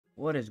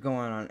What is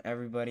going on,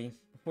 everybody?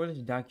 Before this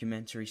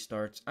documentary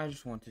starts, I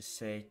just want to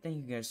say thank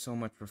you guys so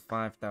much for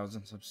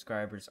 5,000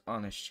 subscribers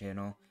on this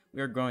channel.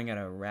 We are growing at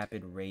a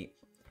rapid rate,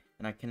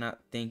 and I cannot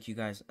thank you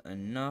guys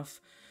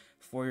enough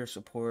for your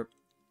support.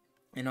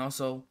 And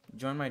also,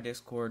 join my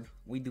Discord.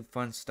 We do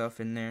fun stuff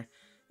in there.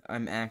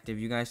 I'm active.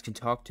 You guys can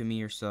talk to me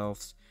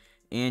yourselves.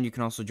 And you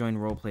can also join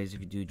roleplays if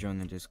you do join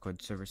the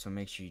Discord server, so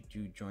make sure you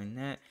do join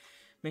that.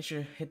 Make sure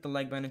to hit the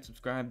like button and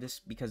subscribe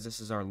because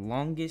this is our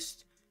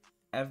longest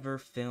ever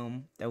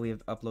film that we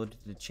have uploaded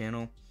to the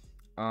channel.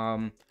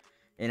 An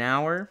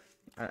hour,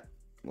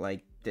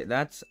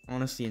 that's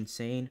honestly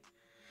insane.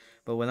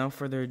 But without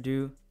further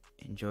ado,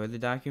 enjoy the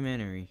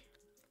documentary.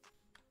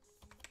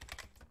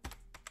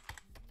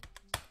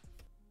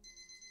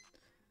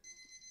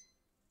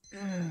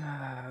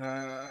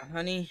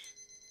 Honey,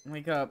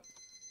 wake up.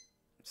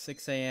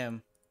 6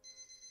 a.m.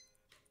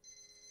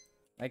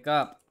 Wake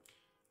up.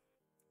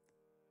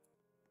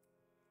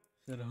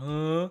 Said,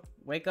 huh?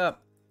 Wake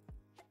up.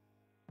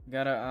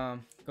 Gotta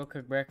go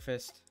cook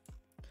breakfast.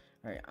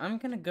 Alright, I'm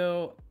gonna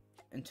go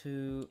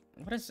into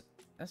this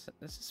is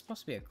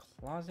supposed to be a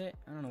closet?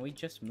 I don't know, we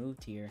just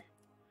moved here.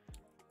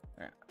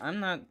 Alright, I'm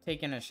not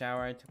taking a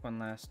shower, I took one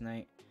last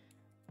night.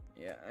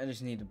 Yeah, I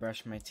just need to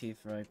brush my teeth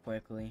really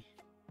quickly.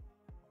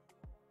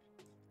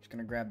 Just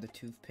gonna grab the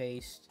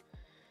toothpaste.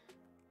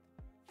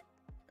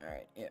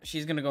 Alright, yeah,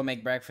 she's gonna go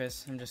make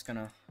breakfast. I'm just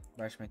gonna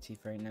brush my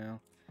teeth right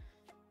now.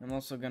 I'm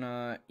also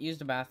gonna use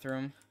the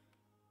bathroom.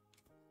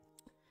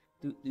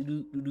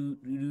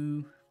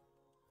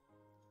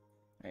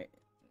 Alright,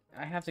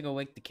 I have to go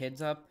wake the kids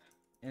up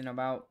in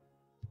about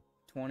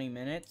 20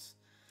 minutes.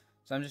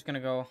 So I'm just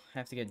gonna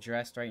have to get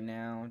dressed right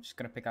now. I'm just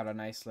gonna pick out a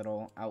nice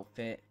little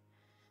outfit.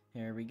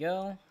 Here we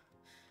go.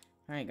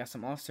 Alright, got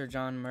some Officer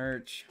John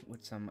merch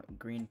with some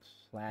green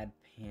plaid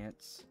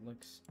pants.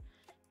 Looks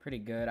pretty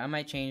good. I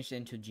might change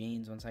into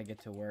jeans once I get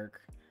to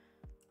work,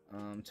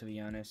 to be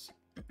honest.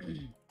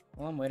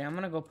 Well, I'm waiting. I'm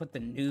gonna go put the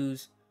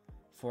news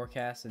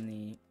forecast in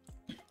the...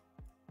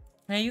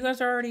 Hey, you guys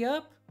are already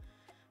up?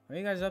 Why are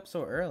you guys up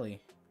so early?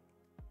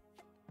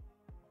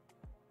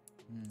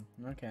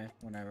 Okay,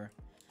 whatever.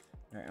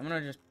 Alright, I'm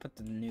gonna just put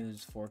the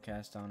news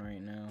forecast on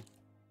right now.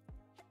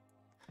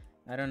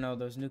 I don't know,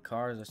 those new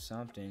cars or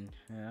something.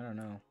 Yeah, I don't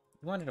know.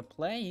 You wanted to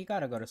play? You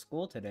gotta go to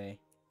school today.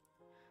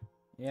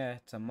 Yeah,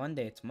 it's a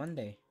Monday. It's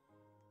Monday.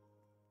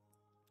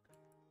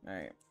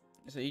 Alright,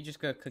 so you just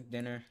gotta cook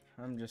dinner.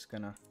 I'm just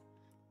gonna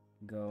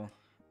go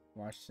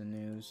watch the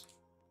news.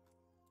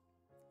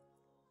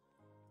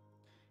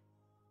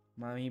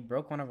 Mom, he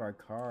broke one of our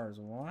cars.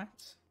 What? What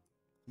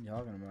are you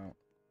talking about?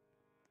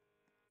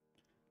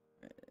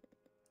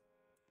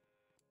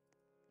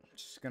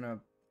 Just gonna...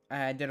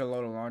 I did a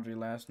load of laundry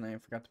last night. I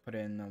forgot to put it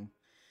in the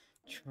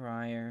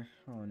dryer.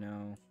 Oh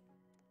no.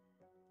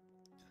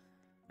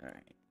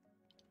 Alright.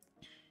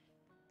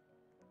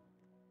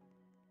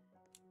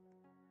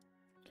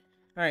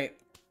 Alright.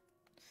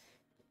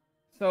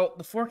 So,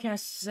 the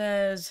forecast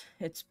says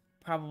it's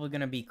probably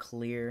gonna be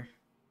clear.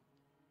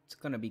 It's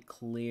gonna be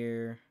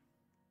clear.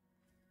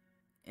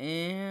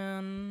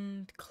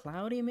 And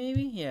cloudy,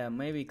 maybe? Yeah,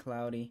 maybe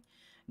cloudy.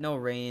 No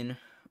rain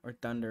or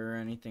thunder or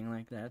anything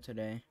like that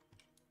today.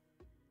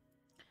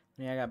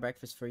 Yeah, I got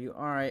breakfast for you.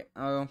 Alright,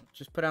 I'll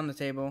just put it on the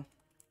table.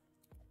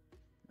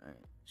 Alright,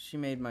 she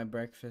made my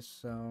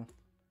breakfast, so I'm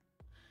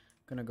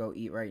gonna go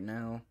eat right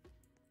now.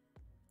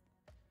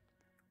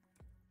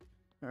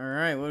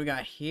 Alright, what do we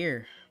got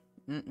here?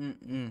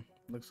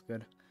 Looks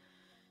good.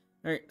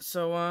 Alright,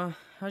 so,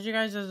 how's you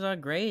guys'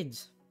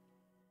 grades?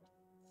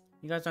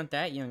 You guys aren't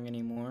that young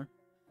anymore.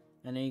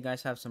 I know you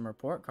guys have some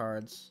report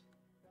cards.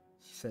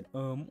 She said,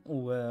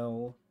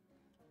 well,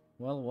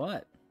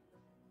 what?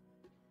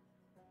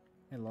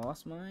 I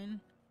lost mine?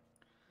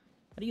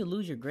 How do you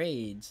lose your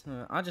grades?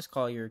 I'll just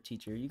call your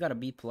teacher. You got a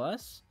B+?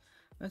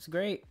 That's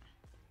great.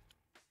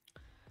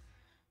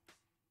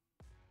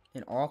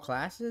 In all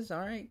classes?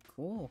 Alright,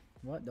 cool.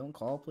 What? Don't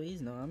call,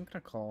 please? No, I'm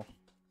gonna call.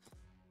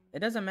 It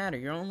doesn't matter.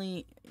 You're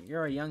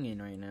a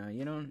youngin' right now.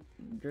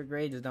 Your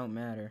grades don't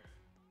matter.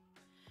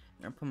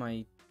 I'll put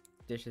my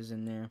dishes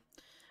in there.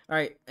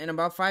 Alright, in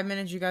about 5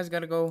 minutes, you guys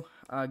gotta go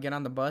get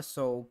on the bus.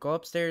 So go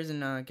upstairs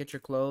and get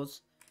your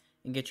clothes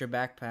and get your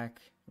backpack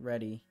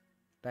ready.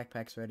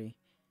 Backpack's ready.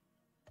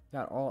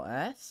 Got all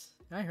S?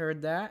 I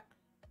heard that.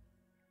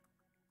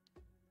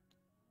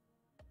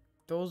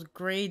 Those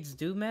grades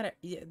do matter.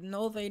 Yeah,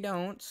 no, they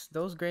don't.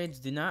 Those grades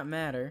do not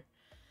matter.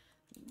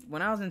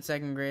 When I was in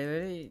second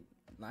grade,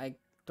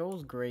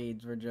 those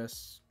grades were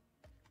just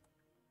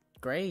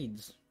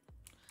grades.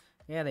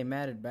 Yeah, they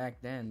mattered back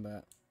then,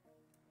 but...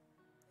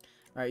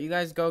 Alright, you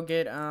guys go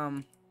get,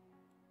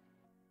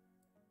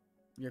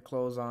 your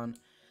clothes on.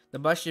 The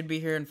bus should be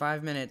here in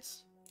 5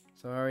 minutes.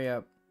 So hurry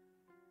up.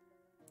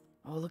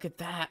 Oh, look at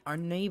that. Our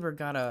neighbor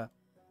got a...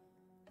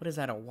 What is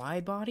that, a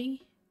wide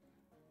body?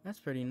 That's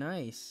pretty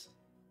nice.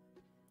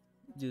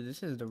 Dude,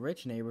 this is the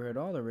rich neighborhood.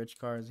 All the rich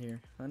cars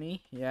here.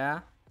 Honey? Yeah?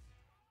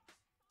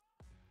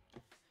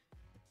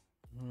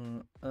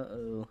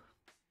 Uh-oh.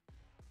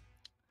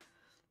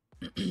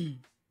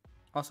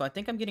 Also, I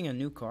think I'm getting a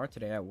new car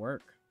today at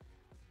work.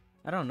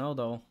 I don't know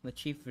though. The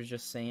chief was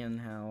just saying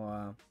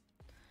how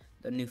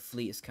the new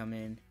fleet is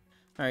coming.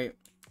 All right.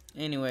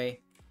 Anyway,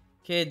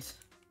 kids,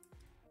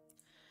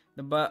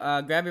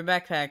 grab your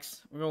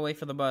backpacks. We're gonna wait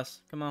for the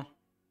bus. Come on.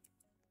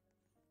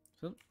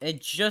 It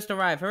just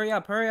arrived. Hurry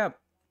up! Hurry up!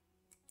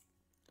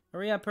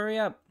 Hurry up! Hurry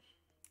up!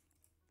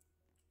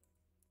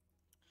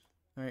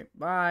 All right.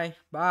 Bye.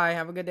 Bye.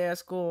 Have a good day at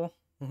school.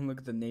 Look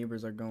at the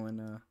neighbors are going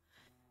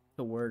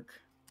to work.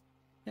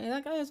 Hey,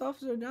 that guy has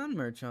Officer John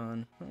merch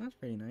on. Well, that's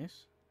pretty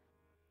nice.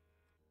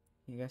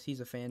 I guess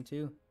he's a fan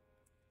too.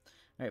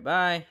 Alright,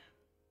 bye.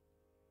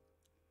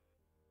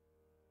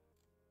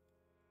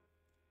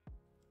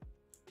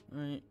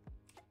 Alright,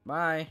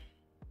 bye.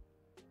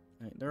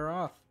 Alright, they're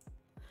off.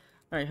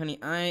 Alright, honey,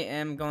 I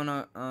am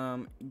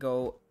gonna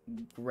go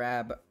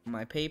grab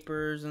my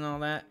papers and all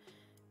that.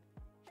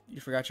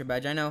 You forgot your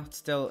badge. I know, it's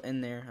still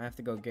in there. I have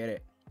to go get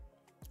it.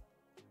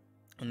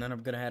 And then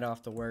I'm gonna head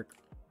off to work.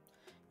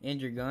 And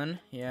your gun?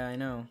 Yeah, I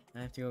know. I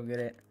have to go get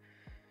it.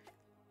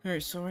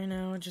 Alright, so right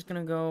now, we're just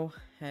gonna go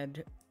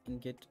ahead and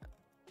get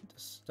the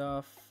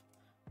stuff.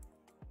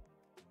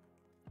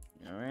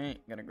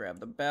 Alright, gotta grab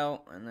the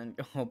belt and then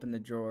go open the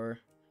drawer.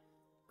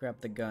 Grab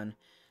the gun.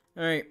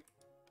 Alright.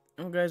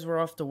 Well, guys, we're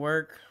off to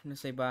work. I'm gonna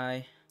say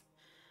bye.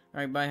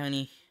 Alright, bye,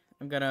 honey.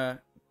 I'm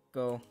gonna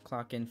go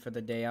clock in for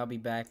the day. I'll be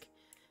back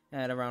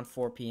at around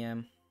 4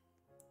 p.m.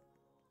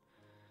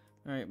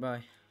 Alright,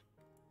 bye.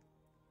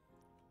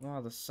 Wow,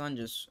 the sun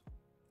just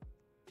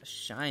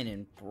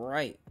shining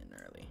bright and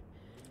early.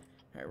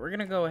 Alright, we're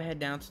gonna go ahead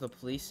down to the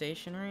police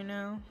station right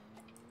now.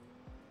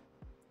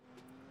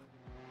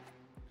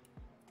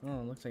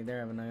 Oh, looks like they're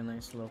having a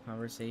nice little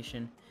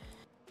conversation.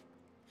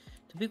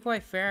 To be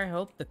quite fair, I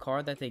hope the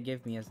car that they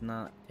give me is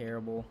not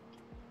terrible.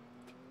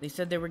 They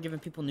said they were giving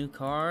people new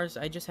cars.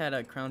 I just had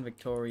a Crown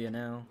Victoria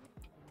now.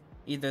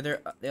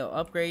 Either they'll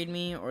upgrade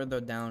me or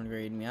they'll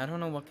downgrade me. I don't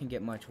know what can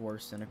get much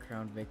worse than a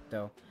Crown Vic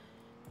though.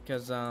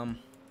 Because, I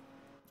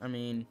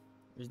mean,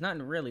 there's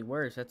nothing really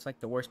worse. That's like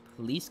the worst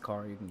police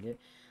car you can get.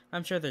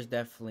 I'm sure there's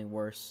definitely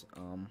worse,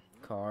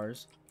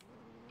 cars.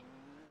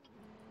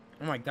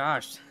 Oh my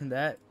gosh,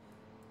 that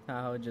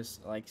tahoe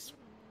just, like,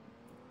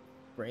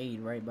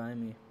 sprayed right by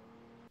me.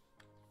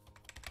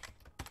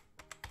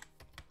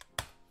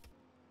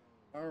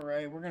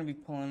 Alright, we're gonna be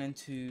pulling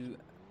into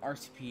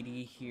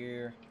RCPD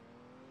here.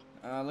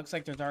 Looks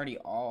like there's already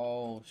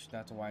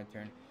that's a wide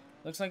turn.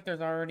 Looks like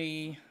there's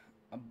already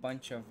a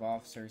bunch of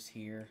officers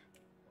here.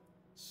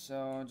 So,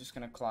 I'm just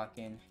gonna clock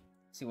in,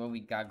 see what we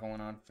got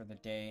going on for the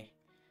day.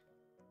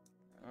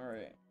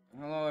 Alright,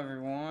 hello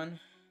everyone.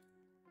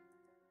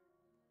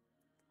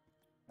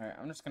 Alright,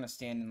 I'm just gonna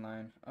stand in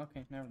line.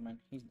 Okay, never mind,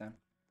 he's done.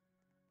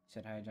 He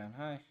said hi, John.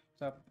 Hi,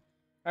 what's up?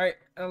 Alright,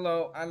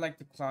 hello, I'd like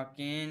to clock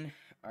in.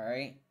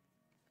 Alright,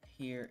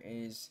 here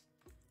is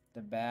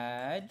the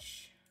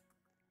badge.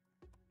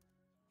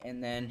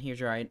 And then here's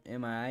your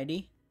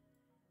ID.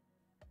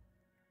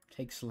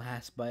 Takes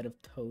last bite of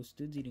toast.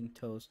 Dude's eating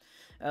toast.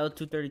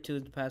 L232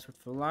 is the password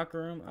for the locker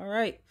room.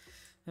 Alright.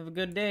 Have a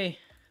good day.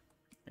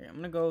 Right, I'm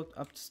gonna go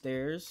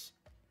upstairs.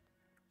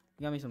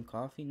 You got me some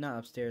coffee? Not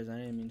upstairs. I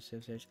didn't mean to say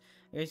upstairs.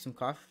 I got you some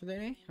coffee for the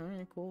day?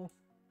 Alright, cool.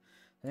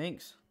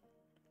 Thanks.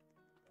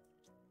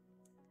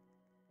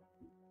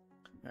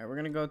 Alright, we're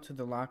gonna go to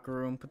the locker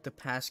room, put the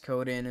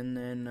passcode in, and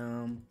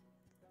then,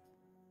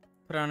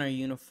 put on our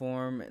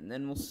uniform, and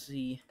then we'll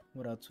see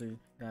what else we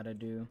gotta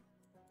do.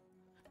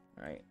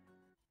 Alright.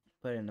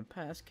 Put in the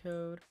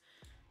passcode.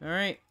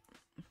 Alright.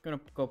 Gonna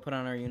go put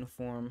on our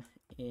uniform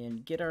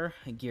and get our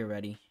gear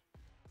ready.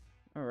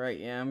 Alright,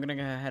 yeah, I'm gonna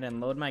go ahead and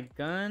load my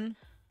gun.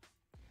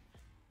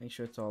 Make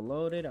sure it's all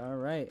loaded.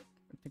 Alright.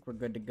 I think we're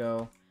good to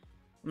go.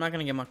 I'm not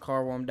gonna get my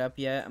car warmed up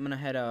yet. I'm gonna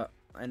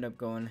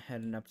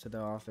heading up to the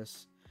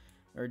office.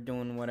 Or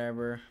doing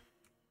whatever.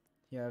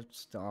 Yeah,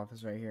 it's the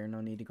office right here. No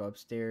need to go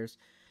upstairs.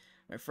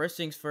 Alright, first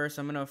things first,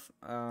 I'm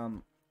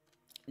gonna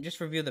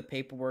just review the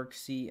paperwork,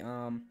 see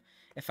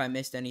if I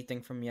missed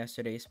anything from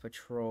yesterday's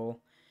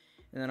patrol,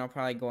 and then I'll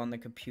probably go on the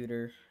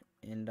computer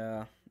and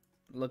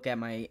look at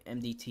my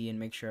MDT and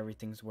make sure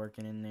everything's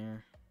working in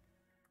there.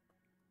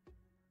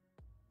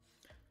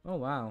 Oh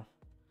wow,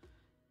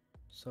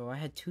 so I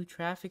had 2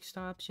 traffic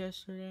stops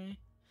yesterday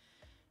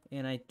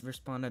and I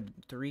responded to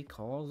 3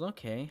 calls.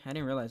 Okay, I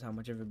didn't realize how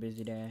much of a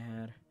busy day I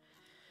had.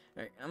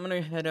 Alright, I'm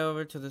gonna head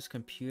over to this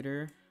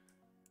computer.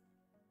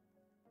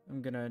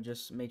 I'm gonna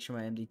just make sure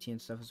my MDT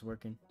and stuff is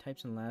working.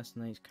 Types in last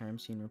night's crime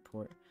scene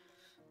report.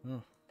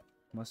 Oh,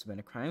 must have been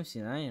a crime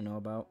scene I didn't know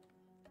about.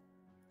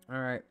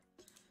 Alright.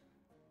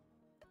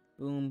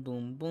 Boom,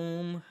 boom,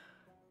 boom.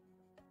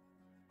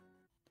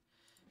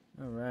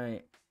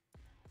 Alright.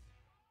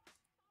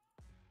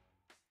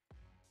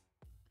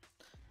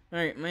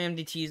 Alright, my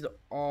MDT is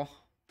all...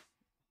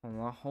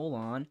 Hold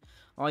on.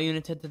 All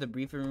units head to the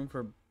briefing room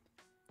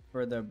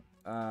for the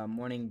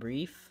morning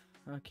brief.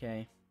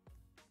 Okay.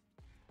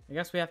 I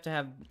guess we have to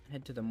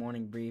head to the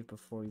morning brief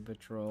before we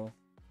patrol.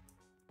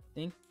 I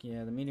think,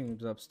 yeah, the meeting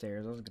room's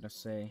upstairs. I was gonna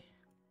say.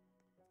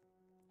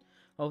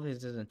 Hopefully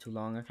this isn't too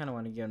long. I kind of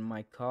want to get in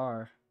my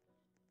car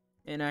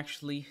and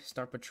actually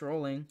start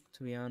patrolling,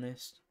 to be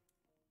honest.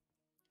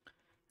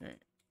 Alright,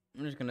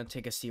 I'm just gonna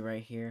take a seat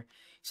right here.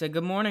 He said,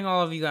 good morning,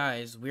 all of you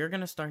guys. We're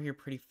gonna start here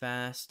pretty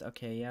fast.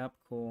 Okay, yep,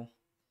 cool.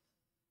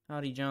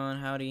 Howdy, John.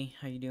 Howdy.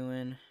 How you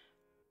doing?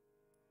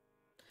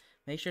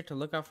 Make sure to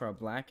look out for a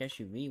black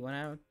SUV. What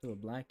happened to a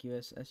black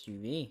US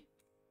SUV?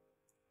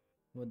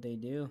 What'd they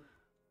do?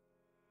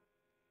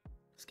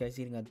 This guy's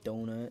eating a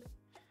donut.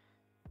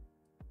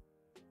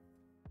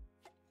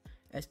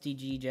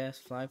 SDG Jazz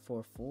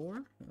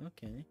 544.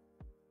 Okay.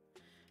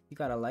 You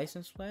got a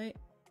license plate?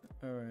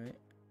 Alright.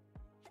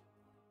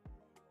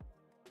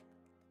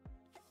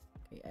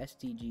 Okay,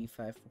 SDG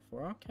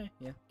 544. Okay,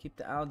 yeah.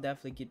 I'll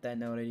definitely keep that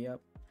noted, yep.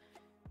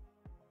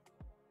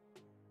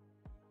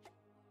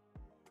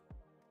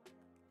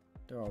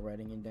 They're all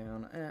writing it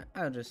down.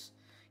 I'll just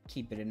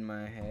keep it in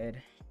my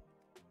head.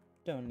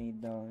 Don't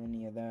need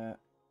any of that.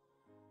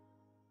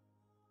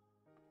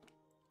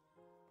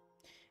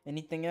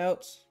 Anything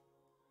else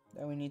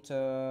that we need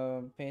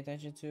to pay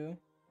attention to?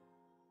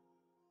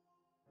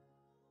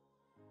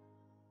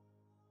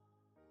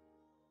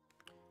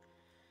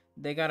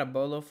 They got a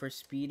bolo for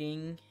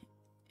speeding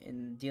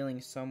and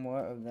dealing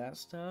somewhat of that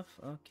stuff.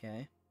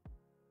 Okay.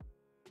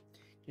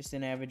 Just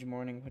an average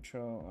morning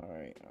patrol.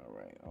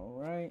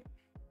 Alright.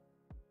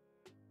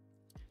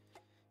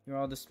 You're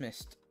all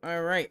dismissed.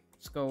 Alright,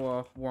 let's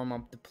go warm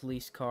up the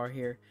police car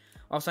here.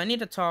 Also, I need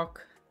to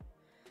talk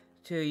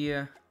to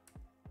you.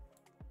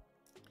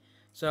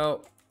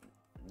 So,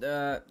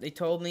 they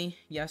told me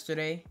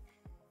yesterday,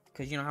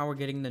 because you know how we're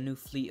getting the new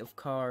fleet of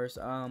cars,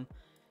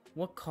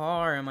 what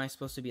car am I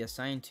supposed to be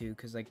assigned to?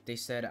 Because like they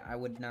said I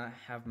would not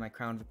have my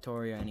Crown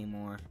Victoria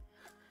anymore.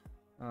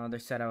 They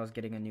said I was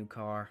getting a new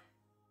car.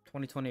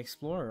 2020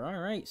 Explorer.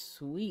 Alright,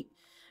 sweet.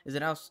 Is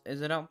it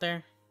out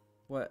there?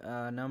 What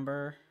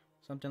number?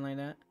 Something like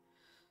that.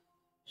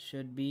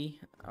 Should be.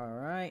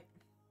 Alright.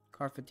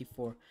 Car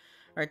 54.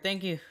 Alright,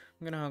 thank you.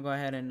 I'm gonna go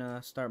ahead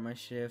and start my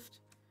shift.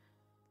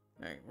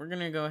 Alright, we're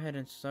gonna go ahead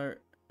and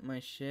start my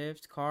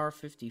shift. Car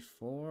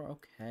 54.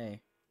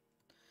 Okay.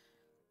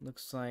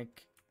 Looks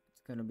like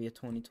it's gonna be a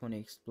 2020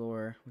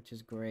 Explorer, which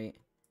is great.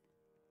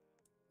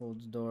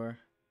 Holds door.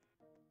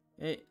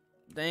 Hey,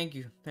 thank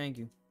you.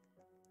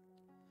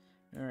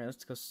 Alright,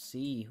 let's go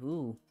see.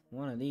 Ooh,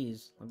 one of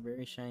these look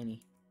very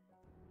shiny.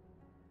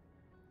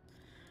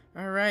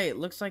 Alright,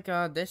 looks like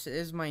this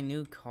is my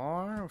new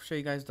car. I'll show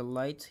you guys the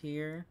lights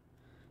here.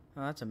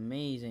 Oh, that's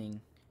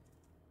amazing.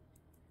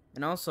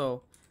 And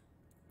also,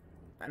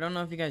 I don't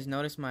know if you guys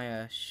noticed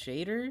my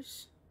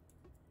shaders.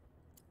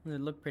 They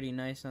look pretty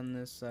nice on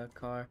this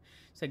car.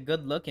 It's a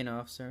good looking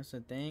officer,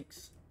 so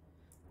thanks.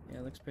 Yeah,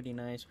 it looks pretty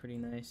nice.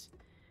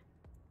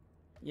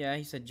 Yeah,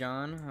 he said,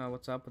 John,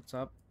 what's up?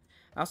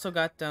 I also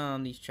got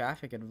these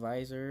traffic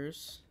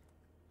advisors.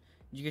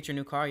 Did you get your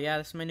new car? Yeah,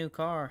 this is my new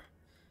car.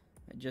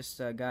 I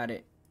just got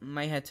it.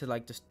 Might head to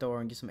like the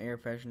store and get some air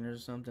fresheners or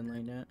something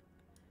like that.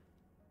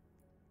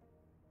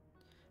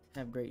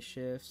 Have great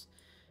shifts.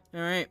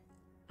 Alright.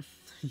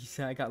 He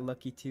said I got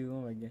lucky too.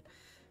 Oh my god.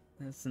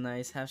 That's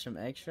nice. Have some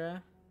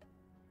extra.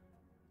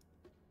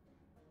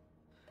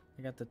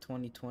 I got the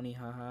 2020,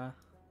 haha.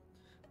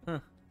 Huh.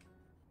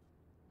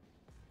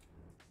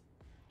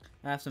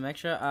 I have some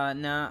extra.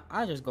 Nah,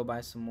 I'll just go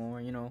buy some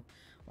more, you know.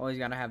 Always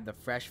gotta have the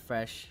fresh.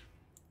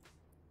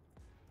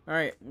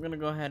 Alright, I'm gonna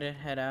go ahead and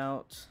head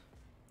out.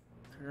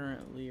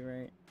 Currently,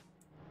 right?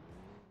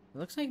 It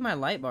looks like my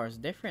light bar is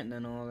different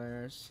than all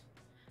theirs.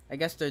 I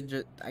guess they're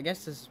just, I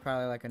guess this is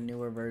probably like a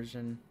newer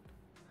version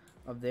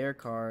of their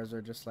cars,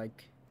 or just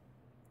like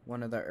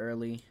one of the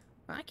early.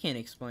 I can't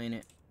explain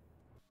it.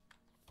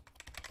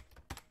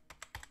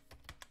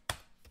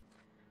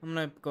 I'm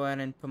gonna go ahead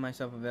and put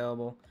myself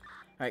available.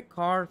 Alright,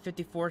 car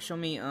 54, show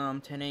me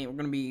 10-8. We're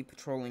gonna be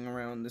patrolling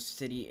around the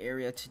city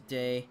area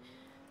today.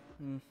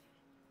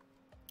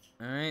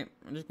 Alright,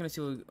 I'm just gonna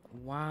see what.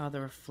 Wow,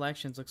 the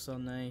reflections look so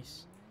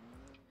nice.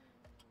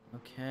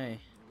 Okay.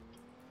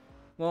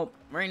 Well,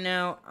 right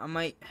now, I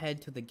might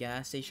head to the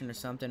gas station or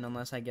something,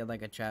 unless I get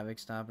like a traffic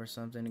stop or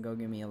something to go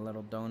get me a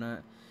little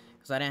donut.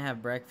 Because I didn't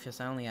have breakfast,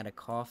 I only had a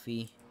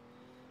coffee.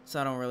 So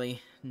I don't really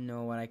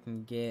know what I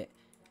can get.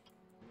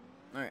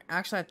 Alright,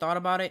 actually I thought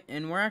about it,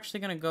 and we're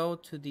actually gonna go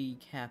to the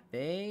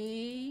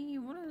cafe.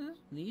 What are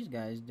these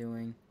guys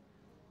doing?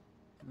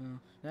 Oh,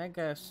 that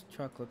guy's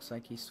truck looks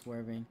like he's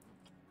swerving.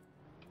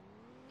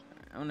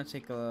 I'm gonna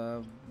take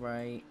a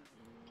right.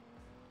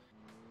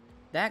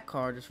 That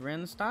car just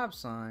ran the stop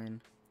sign.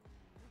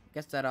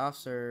 Guess that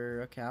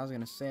officer, okay, I was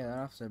gonna say that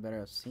officer better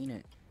have seen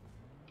it.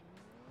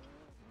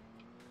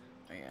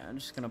 Oh, yeah, I'm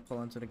just gonna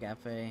pull into the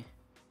cafe.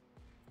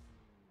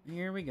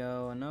 Here we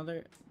go,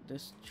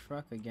 this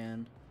truck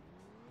again.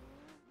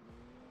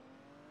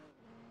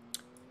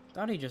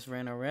 Thought he just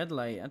ran a red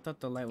light. I thought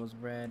the light was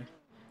red.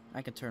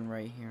 I could turn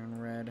right here in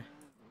red.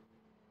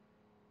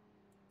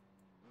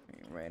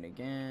 Right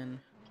again.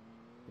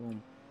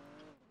 Boom.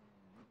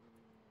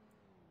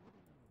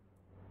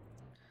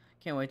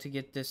 Can't wait to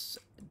get this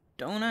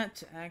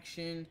donut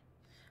action.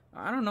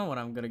 I don't know what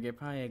I'm gonna get.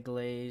 Probably a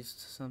glazed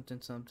something.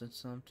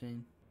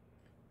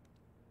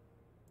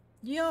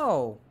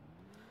 Yo!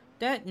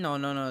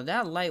 No.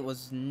 That light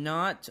was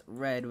not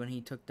red when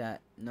he took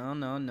that. No.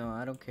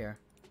 I don't care.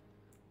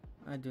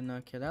 I do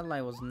not care. That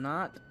light was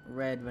not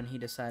red when he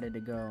decided to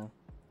go.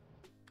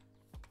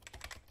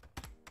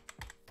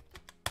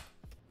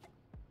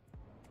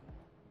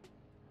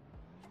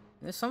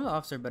 Some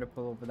officer better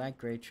pull over that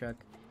gray truck.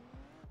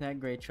 That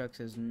gray truck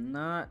is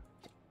not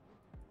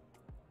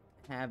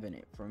having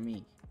it for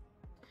me.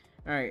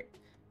 Alright.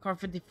 Car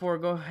 54,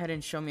 go ahead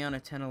and show me on a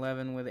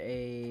 1011 with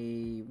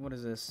a... What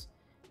is this?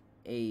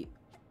 A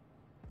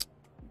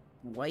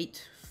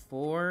white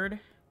Ford.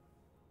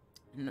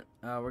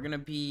 We're gonna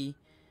be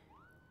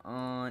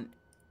on...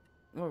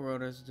 What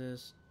road is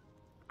this?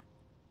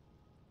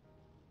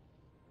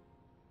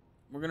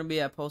 We're gonna be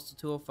at postal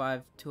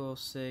 205,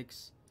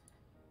 206.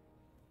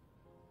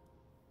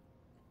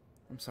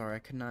 I'm sorry, I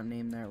could not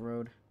name that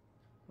road.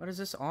 What is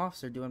this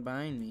officer doing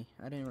behind me?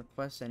 I didn't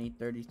request any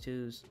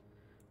 32s.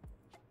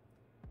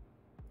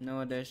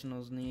 No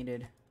additionals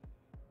needed.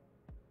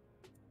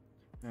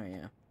 Oh,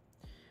 yeah.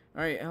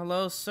 Alright,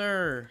 hello,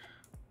 sir.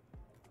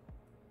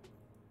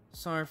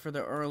 Sorry for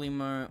the early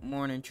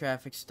morning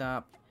traffic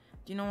stop.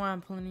 Do you know why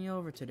I'm pulling you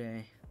over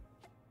today?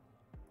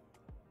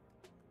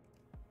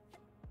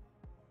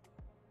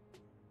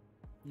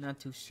 Not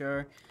too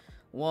sure.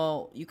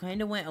 Well, you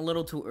kind of went a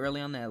little too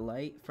early on that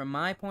light. From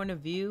my point of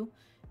view,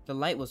 the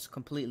light was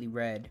completely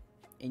red.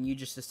 And you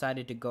just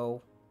decided to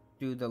go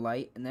through the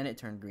light, and then it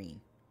turned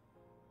green.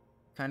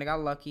 Kind of got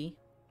lucky.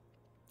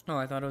 Oh,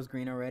 I thought it was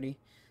green already.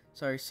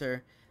 Sorry,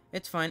 sir.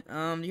 It's fine.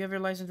 Do you have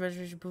your license,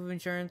 registration, proof of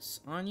insurance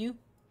on you?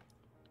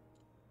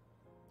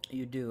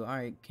 You do.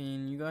 Alright,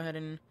 can you go ahead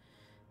and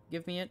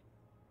give me it?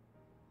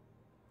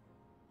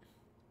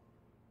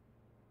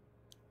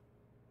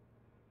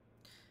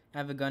 I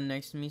have a gun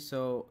next to me,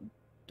 so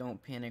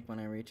don't panic when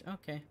I reach.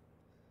 Okay.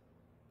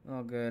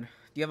 All good.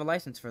 Do you have a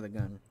license for the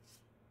gun?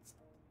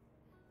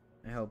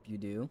 I hope you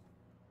do.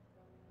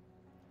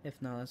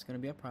 If not, it's going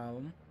to be a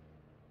problem.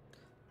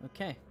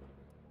 Okay.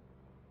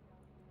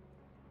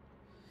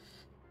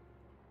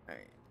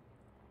 Alright.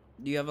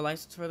 Do you have a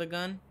license for the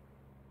gun?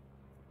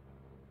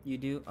 You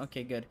do?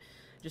 Okay, good.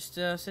 Just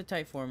sit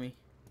tight for me.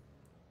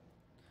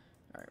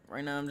 Alright,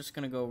 right now I'm just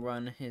going to go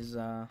run his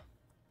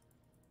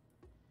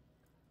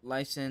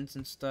license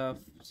and stuff.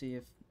 See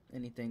if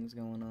anything's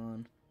going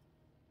on.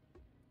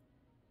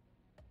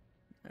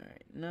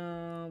 Alright,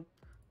 nope.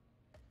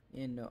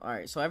 And no.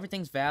 Alright, so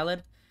everything's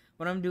valid.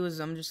 What I'm gonna do is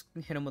I'm just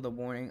gonna hit him with a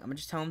warning. I'm gonna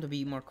just tell him to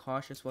be more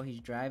cautious while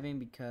he's driving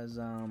because,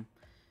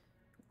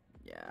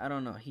 yeah, I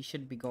don't know. He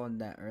shouldn't be going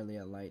that early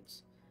at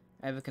lights.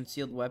 I have a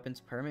concealed weapons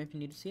permit if you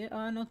need to see it.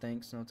 No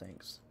thanks, no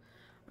thanks.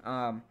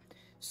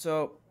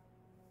 So,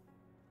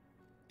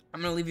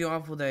 I'm gonna leave you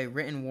off with a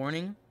written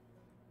warning.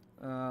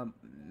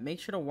 Make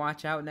sure to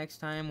watch out next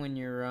time when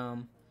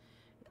you're,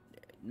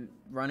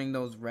 running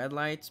those red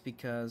lights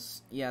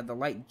because, yeah, the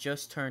light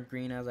just turned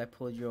green as I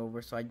pulled you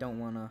over, so I don't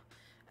want to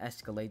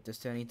escalate this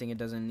to anything it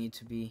doesn't need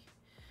to be.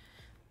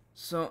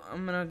 So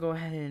I'm gonna go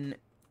ahead and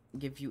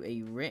give you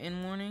a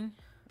written warning.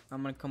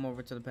 I'm gonna come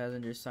over to the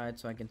passenger side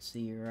so I can see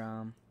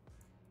your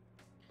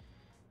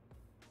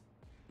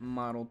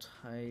model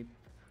type.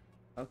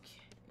 Okay.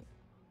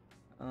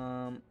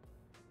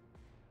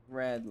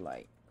 Red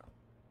light.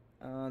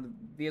 The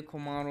vehicle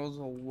model is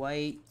a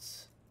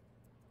white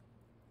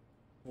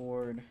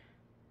Ford.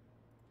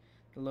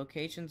 The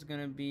location's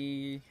gonna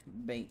be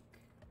bank.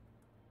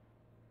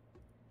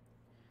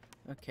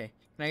 Okay.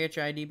 Can I get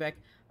your ID back?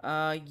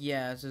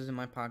 Yeah, this is in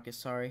my pocket.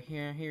 Sorry.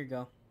 Here you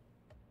go.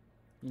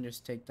 You can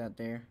just take that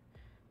there.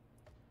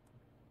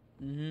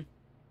 You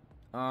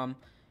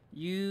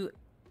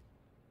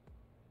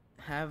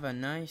have a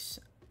nice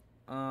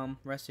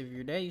rest of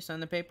your day. You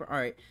signed the paper. All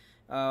right.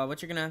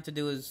 What you're gonna have to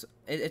do is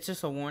it's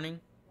just a warning.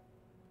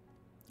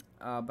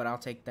 But I'll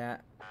take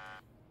that.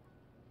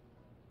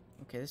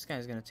 Okay, this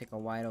guy's gonna take a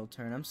wide old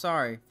turn. I'm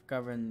sorry for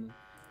covering,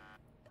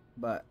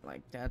 but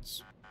like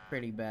that's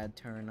pretty bad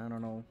turn. I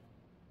don't know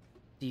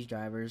these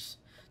drivers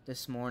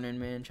this morning,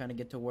 man, trying to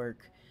get to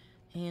work.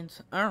 And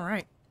all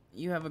right,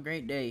 you have a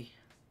great day.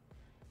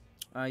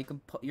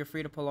 You're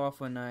free to pull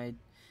off when I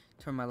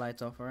turn my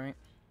lights off. All right.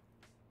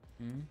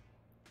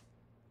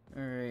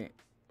 All right.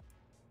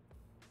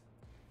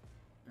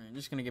 I'm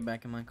just gonna get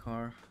back in my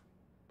car.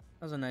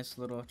 That was a nice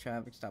little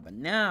traffic stop, but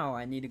now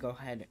I need to go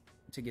ahead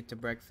to get to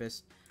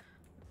breakfast.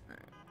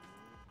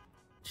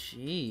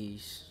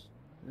 Jeez,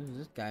 what is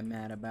this guy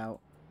mad about?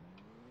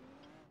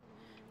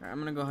 Alright, I'm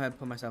gonna go ahead and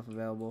put myself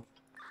available.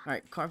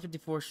 Alright, car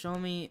 54, show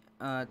me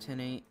 10-8.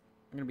 I'm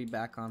gonna be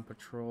back on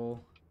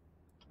patrol.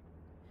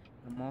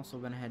 I'm also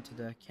gonna head to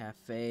the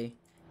cafe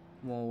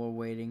while we're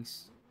waiting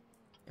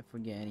if we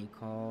get any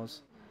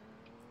calls.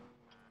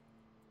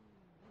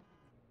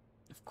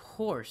 Of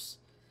course,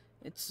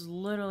 it's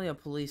literally a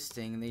police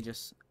thing. They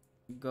just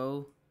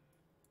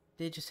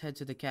head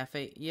to the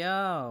cafe.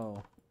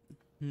 Yo!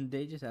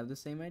 They just have the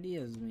same idea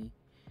as me.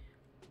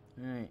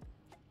 Alright.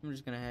 I'm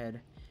just gonna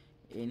head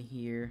in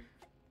here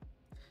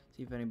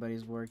See if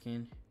anybody's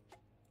working.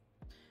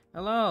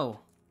 Hello.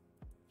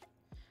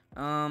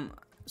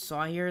 So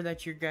I hear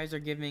that you guys are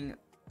giving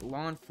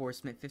law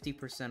enforcement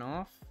 50%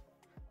 off.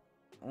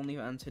 Only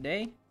on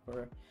today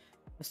for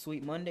a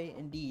sweet Monday,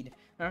 indeed.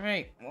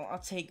 Alright, well, I'll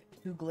take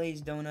 2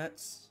 glazed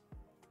donuts.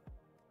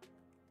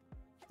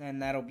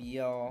 And that'll be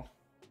all.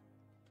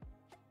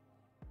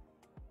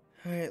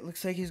 Alright,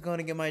 looks like he's going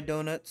to get my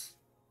donuts.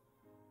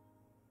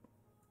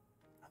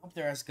 I hope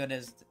they're as good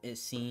as it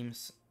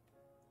seems.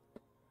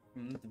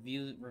 From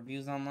the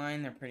reviews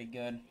online, they're pretty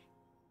good.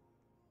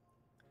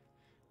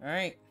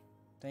 Alright,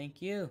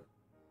 thank you.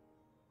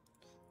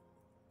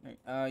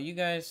 Alright, you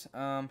guys,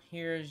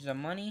 here's the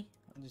money.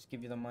 I'll just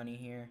give you the money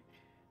here.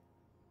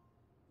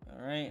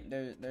 Alright,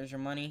 there's your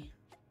money.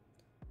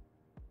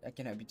 I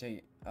can help you tell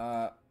you.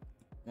 Well,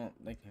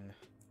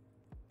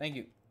 thank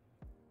you.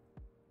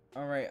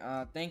 Alright,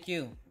 thank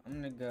you. I'm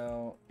gonna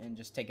go and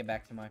just take it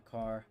back to my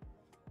car.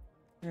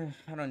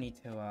 I don't need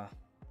to,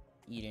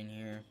 eat in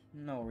here.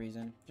 No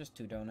reason. Just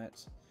 2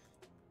 donuts.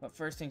 But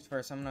first things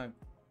first, I'm gonna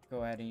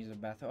go ahead and use the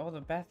bathroom. Oh,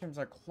 the bathrooms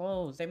are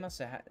closed. They must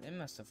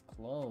have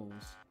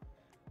closed.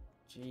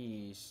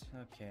 Jeez.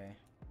 Okay.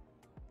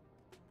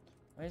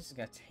 Why does this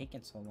guy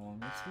taking so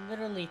long? It's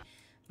literally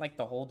like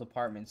the whole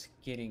department's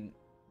getting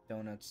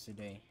donuts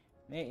today.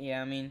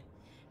 Yeah, I mean,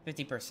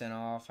 50%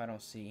 off. I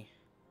don't see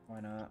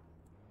why not.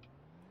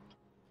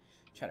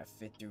 Try to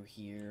fit through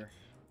here.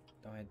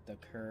 Don't hit the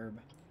curb.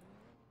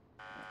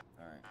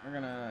 Alright, we're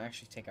gonna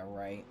actually take a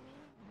right.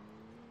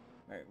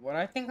 Alright, what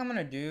I think I'm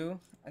gonna do,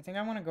 I think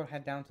I want to go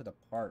head down to the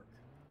park.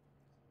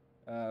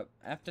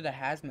 After the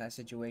hazmat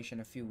situation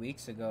a few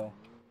weeks ago,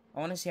 I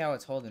want to see how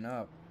it's holding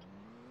up.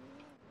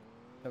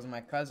 Because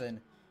my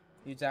cousin,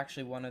 he's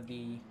actually one of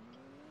the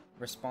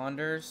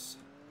responders.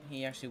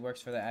 He actually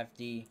works for the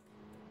FD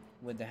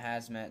with the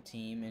hazmat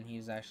team, and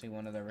he's actually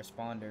one of the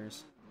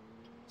responders.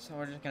 So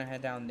we're just gonna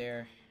head down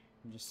there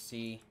and just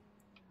see.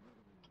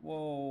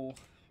 Whoa,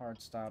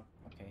 hard stop.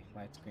 Okay,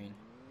 light's green.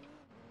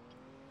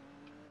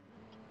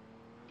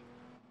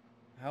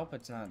 I hope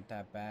it's not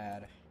that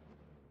bad.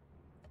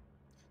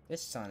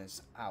 This sun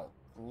is out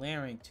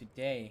glaring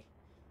today.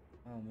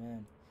 Oh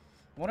man,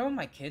 I wonder what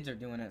my kids are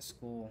doing at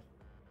school.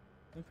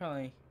 They're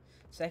probably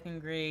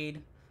 2nd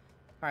grade,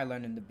 probably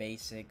learning the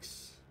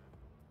basics.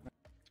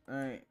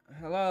 Alright,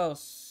 hello,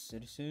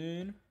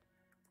 citizen.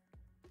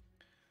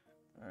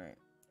 Alright,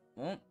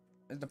 well,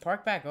 is the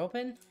park back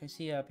open? I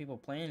see people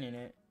playing in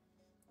it.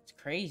 It's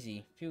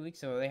crazy. A few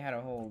weeks ago, they had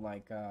a whole,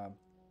 like,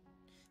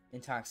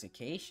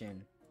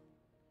 intoxication.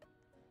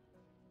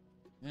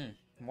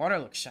 Water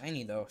looks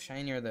shiny, though.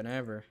 Shinier than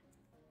ever.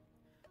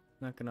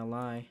 Not gonna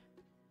lie.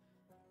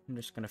 I'm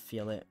just gonna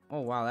feel it.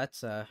 Oh, wow,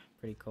 that's,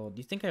 pretty cold. Do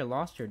you think I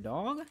lost your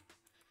dog?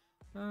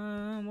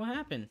 What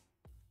happened?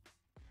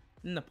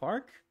 In the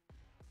park?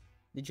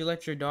 Did you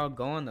let your dog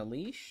go on the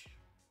leash?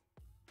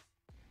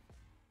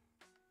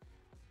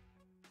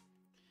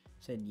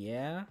 Said,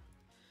 yeah.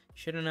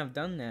 Shouldn't have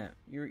done that.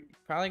 You're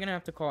probably gonna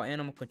have to call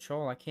animal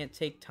control. I can't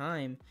take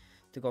time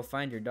to go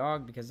find your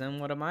dog, because then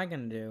what am I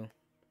gonna do?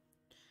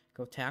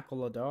 Go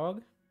tackle a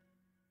dog?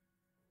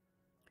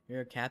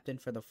 You're a captain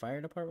for the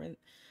fire department?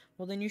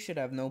 Well, then you should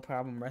have no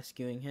problem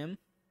rescuing him.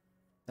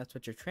 That's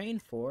what you're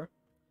trained for.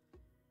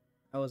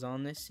 I was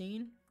on this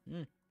scene?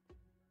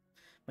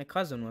 My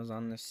cousin was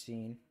on this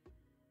scene.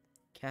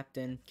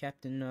 Captain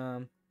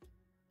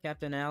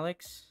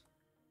Alex?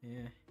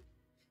 Yeah.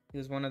 He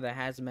was one of the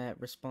hazmat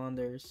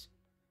responders.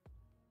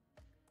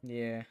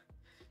 Yeah.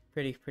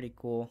 Pretty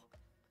cool.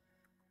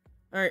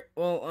 Alright,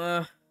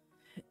 well,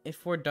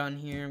 if we're done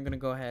here, I'm gonna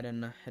go ahead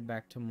and head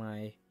back to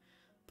my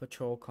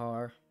patrol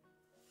car.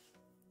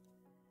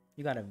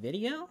 You got a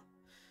video?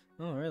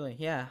 Oh, really?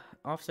 Yeah.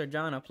 Officer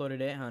John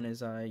uploaded it on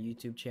his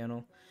YouTube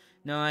channel.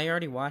 No, I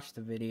already watched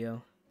the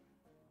video.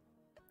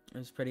 It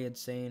was pretty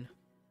insane.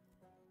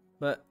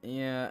 But,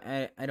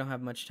 yeah, I don't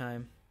have much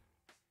time.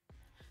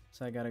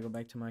 So I gotta go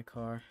back to my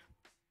car.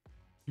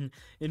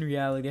 In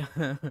reality,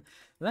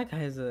 that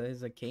guy is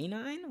a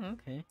canine?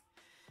 Okay.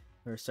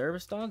 Or a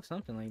service dog?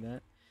 Something like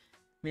that.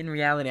 In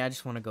reality, I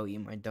just want to go eat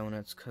my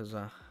donuts, because,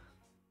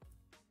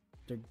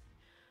 they're,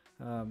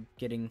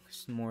 getting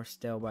more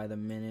stale by the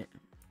minute.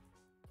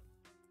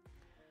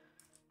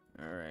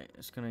 Alright,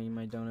 just gonna eat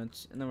my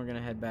donuts, and then we're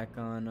gonna head back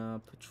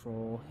on,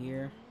 patrol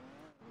here.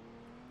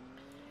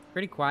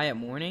 Pretty quiet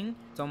morning.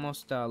 It's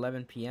almost,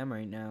 11 p.m.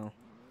 right now.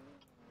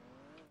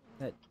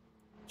 That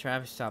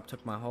traffic stop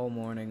took my whole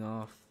morning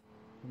off.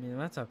 I mean,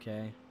 that's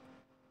okay.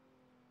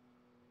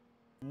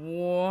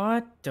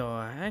 What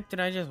the heck did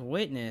I just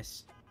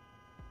witness?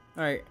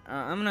 Alright,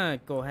 I'm gonna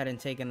go ahead and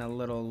take in a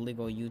little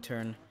legal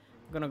U-turn.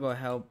 I'm gonna go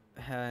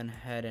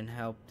ahead and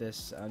help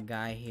this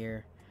guy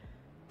here,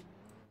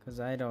 because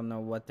I don't know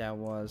what that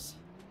was.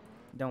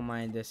 Don't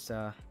mind this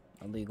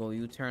illegal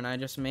U-turn I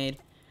just made.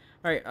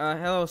 Alright,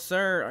 hello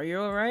sir, are you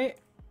alright?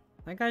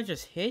 That guy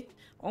just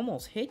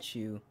almost hit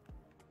you.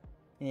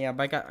 Yeah,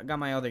 but I got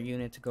my other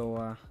unit to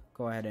go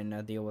ahead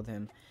and deal with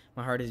him.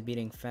 My heart is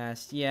beating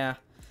fast. Yeah,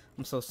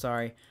 I'm so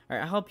sorry.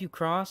 Alright, I'll help you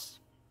cross.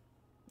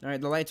 Alright,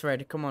 the light's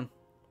red, come on.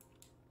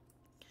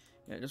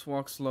 Yeah, just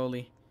walk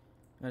slowly.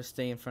 Gotta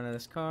stay in front of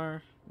this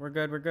car. We're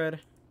good, we're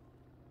good.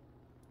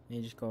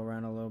 You just go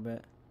around a little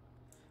bit.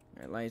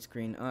 Alright, light's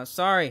green.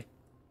 Sorry!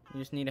 You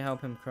just need to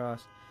help him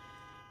cross.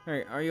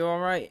 Alright, are you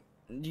alright?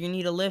 Do you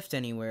need a lift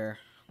anywhere?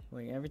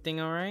 Like, everything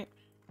alright?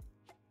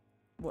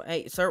 Well,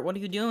 hey, sir, what are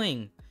you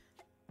doing?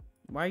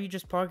 Why are you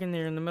just parking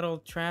there in the middle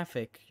of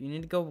traffic? You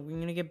need to go, you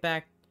need to get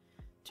back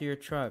to your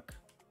truck.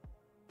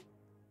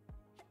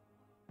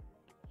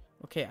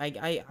 Okay,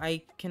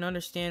 I can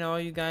understand all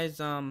you guys,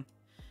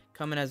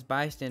 coming as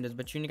bystanders,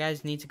 but you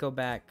guys need to go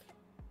back.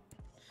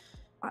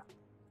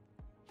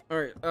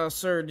 Alright,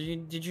 sir,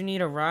 did you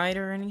need a ride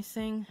or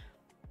anything?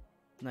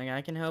 Like,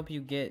 I can help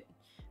you get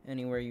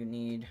anywhere you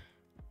need.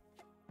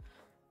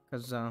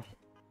 Cause, I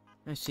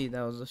see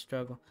that was a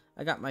struggle.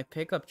 I got my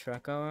pickup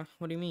truck.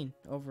 What do you mean?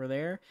 Over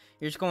there?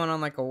 You're just going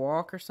on like a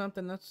walk or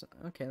something? That's,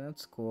 okay,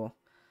 that's cool.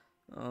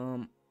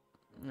 Alright,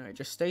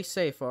 just stay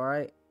safe,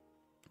 alright?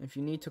 If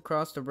you need to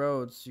cross the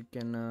roads, you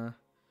can,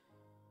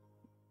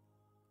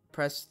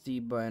 press the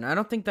button. I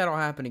don't think that'll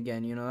happen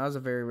again, you know, that was a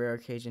very rare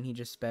occasion. He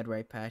just sped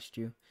right past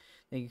you.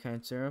 Thank you,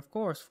 kind sir. Of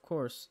course, of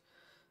course.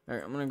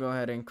 Alright, I'm gonna go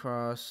ahead and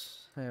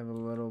cross. I have a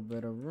little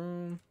bit of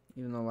room,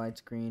 even though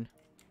light's green.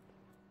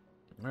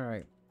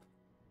 Alright.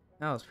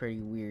 That was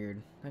pretty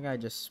weird. That guy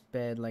just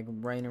sped, like,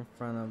 right in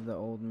front of the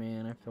old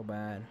man. I feel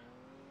bad.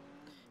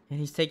 And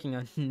he's taking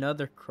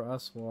another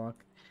crosswalk.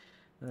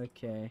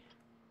 Okay.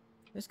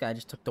 This guy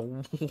just took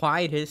the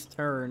widest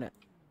turn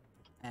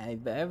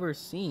I've ever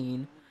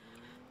seen.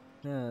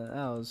 Yeah,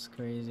 that was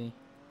crazy.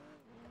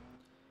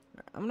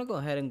 I'm gonna go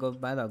ahead and go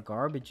by the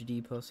garbage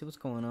depot, see what's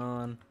going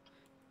on.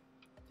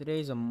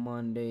 Today's a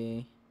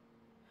Monday.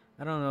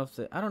 I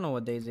don't know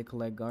what days they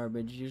collect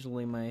garbage.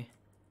 Usually my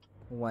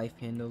wife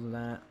handles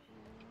that.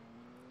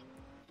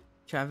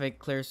 Traffic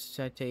clear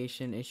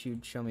citation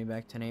issued. Show me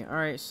back 10 a.m.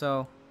 Alright,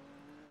 so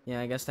yeah,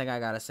 I guess that guy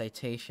got a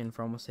citation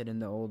for almost hitting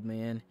the old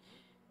man.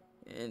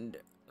 And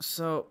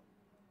so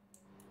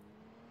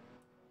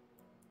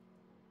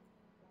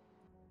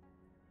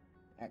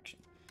action.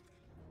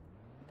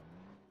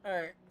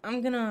 Alright,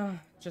 I'm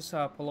gonna just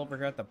pull over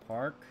here at the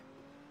park.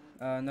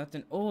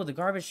 Nothing. Oh, the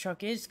garbage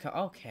truck is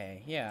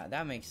okay, yeah,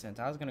 that makes sense.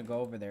 I was gonna go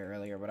over there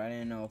earlier, but I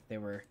didn't know if they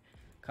were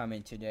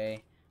coming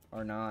today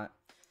or not.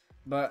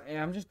 But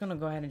yeah, I'm just gonna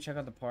go ahead and check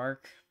out the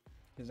park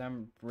because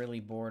I'm really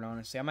bored,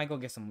 honestly. I might go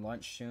get some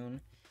lunch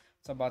soon.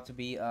 It's about to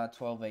be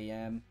 12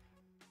 a.m.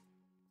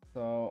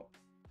 So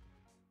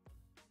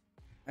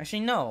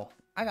actually, no,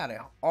 I got it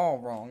all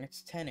wrong.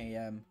 It's 10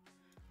 a.m.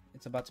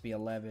 It's about to be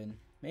 11.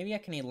 Maybe I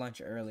can eat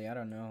lunch early. I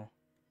don't know.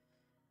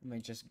 I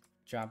might just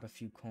drop a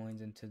few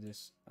coins into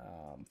this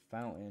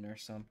fountain or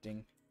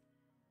something.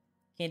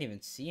 Can't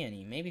even see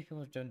any. Maybe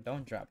people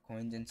don't drop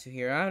coins into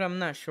here. I'm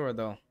not sure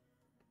though.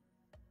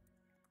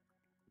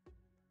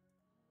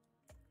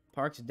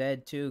 Park's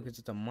dead too because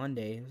it's a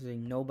Monday. There's like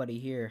nobody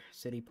here.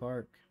 City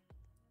Park.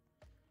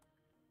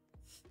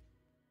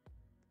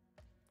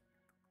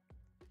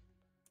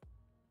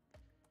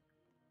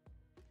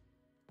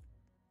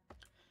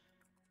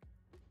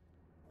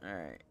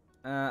 Alright.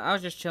 I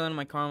was just chilling in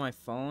my car on my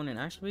phone, and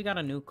actually we got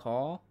a new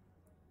call.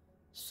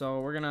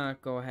 So we're gonna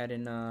go ahead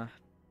and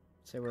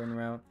say we're en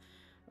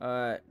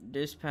route.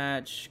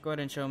 Dispatch, go ahead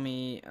and show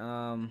me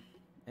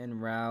en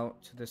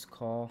route to this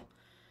call.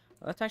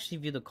 Let's actually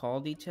view the call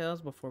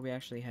details before we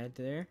actually head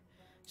there.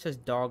 It says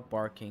dog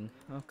barking.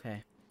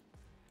 Okay.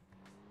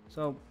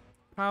 So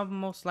probably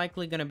most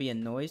likely gonna be a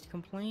noise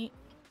complaint.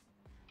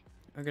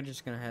 We're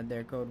just gonna head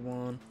there. Code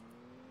 1.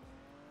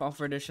 Call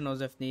for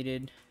additionals if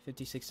needed.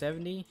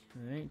 5670.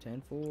 Alright,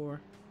 10-4.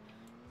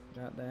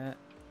 Got that.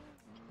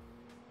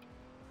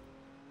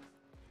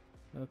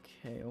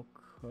 Okay,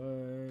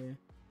 okay.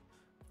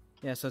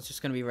 Yeah, so it's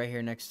just gonna be right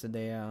here next to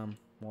the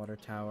water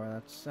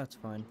tower. That's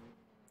fine.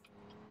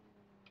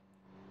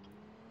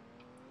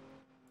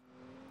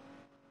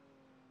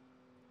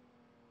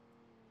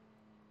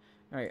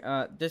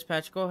 Alright,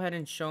 dispatch, go ahead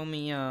and show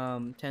me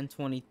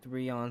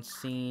 1023 on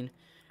scene.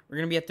 We're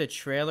gonna be at the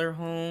trailer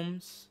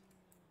homes.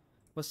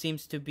 What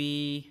seems to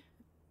be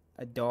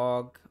a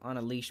dog on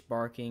a leash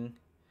barking.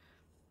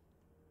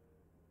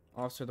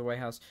 Officer of the White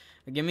House.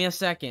 Give me a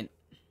second.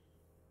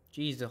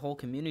 Jeez, the whole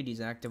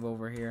community's active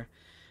over here.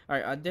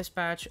 Alright,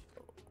 dispatch,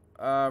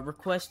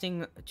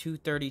 requesting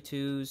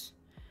 232s.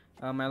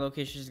 My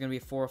location is gonna be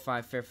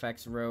 405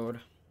 Fairfax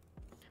Road.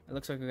 It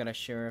looks like we got a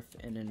sheriff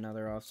and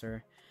another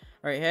officer.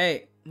 Alright,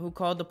 hey, who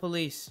called the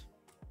police?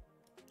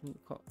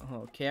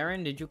 Oh,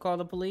 Karen, did you call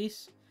the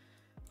police?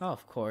 Oh,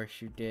 of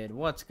course you did.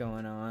 What's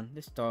going on?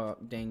 This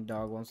dang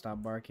dog won't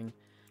stop barking.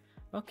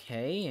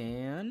 Okay,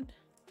 and...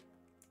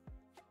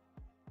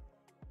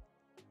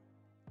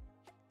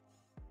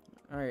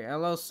 Alright,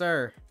 hello,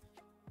 sir.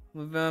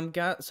 We've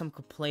got some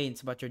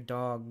complaints about your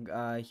dog.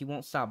 He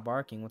won't stop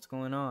barking. What's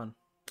going on?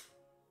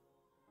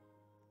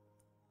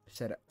 I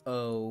said,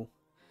 oh.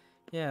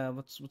 Yeah,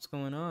 what's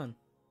going on?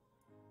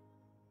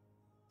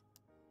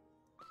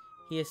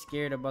 He is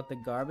scared about the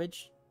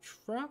garbage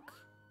truck?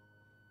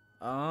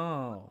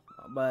 Oh,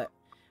 but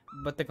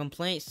But the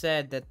complaint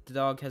said that the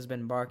dog has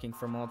been barking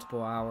for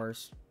multiple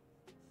hours.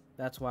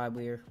 That's why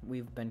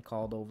we've been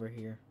called over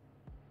here.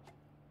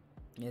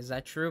 Is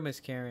that true, Miss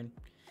Karen?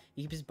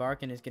 He keeps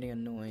barking. It's getting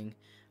annoying.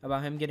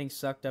 About him getting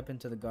sucked up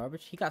into the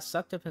garbage. He got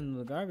sucked up into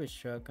the garbage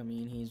truck. I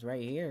mean, he's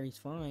right here. He's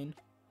fine.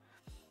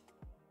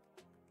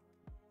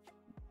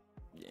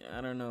 Yeah,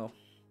 I don't know.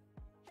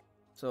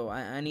 So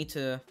I need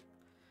to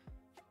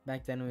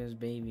back then with his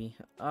baby.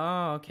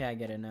 Oh, okay, I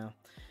get it now.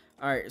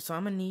 All right, so I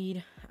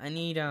need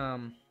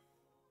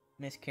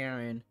Miss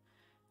Karen.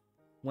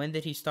 When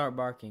did he start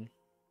barking?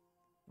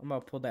 I'm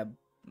about to pull that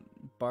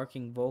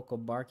vocal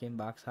barking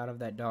box out of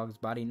that dog's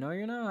body. No,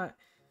 you're not.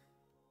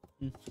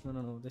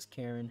 No, this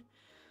Karen.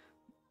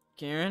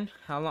 Karen,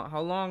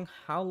 how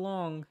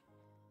long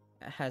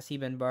has he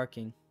been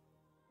barking?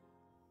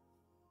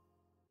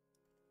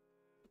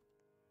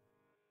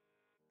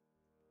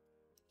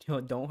 Yo,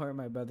 don't hurt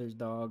my brother's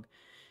dog.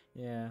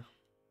 Yeah.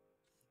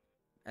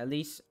 At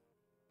least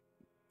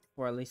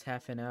for at least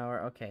half an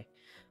hour. Okay.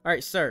 All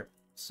right, sir.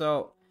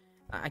 So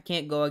I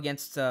can't go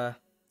against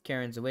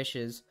Karen's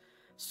wishes.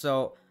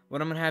 So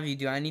what I'm gonna have you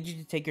do, I need you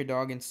to take your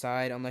dog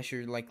inside, unless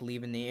you're like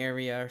leaving the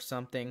area or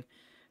something.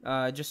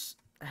 Just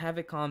have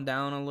it calm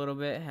down a little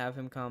bit. Have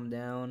him calm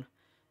down,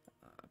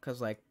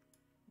 cause like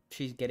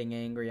she's getting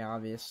angry.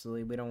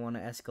 Obviously, we don't want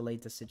to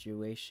escalate the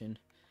situation.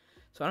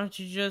 So why don't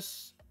you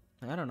just,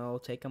 I don't know,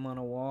 take him on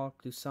a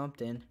walk, do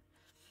something.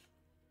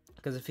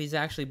 Because if he's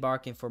actually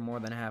barking for more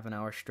than half an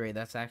hour straight,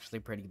 that's actually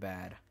pretty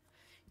bad.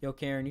 Yo,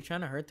 Karen, you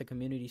trying to hurt the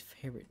community's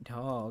favorite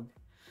dog?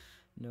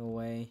 No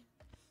way.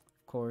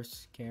 Of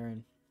course,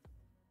 Karen.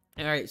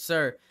 Alright,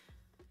 sir.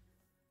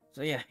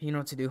 So, yeah, you know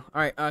what to do.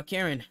 Alright,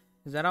 Karen,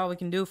 is that all we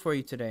can do for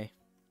you today?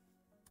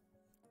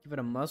 Give it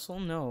a muscle?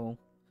 No.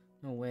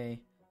 No way.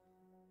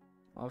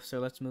 Officer,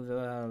 let's move it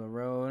out of the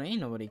road.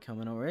 Ain't nobody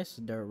coming over. It's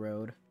a dirt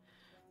road.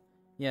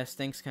 Yes,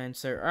 thanks, kind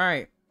sir.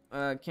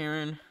 Alright,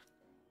 Karen,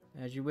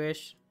 as you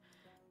wish.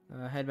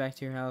 Head back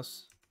to your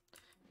house.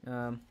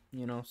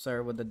 You know,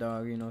 sir, with the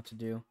dog, you know what to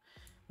do.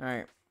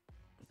 Alright.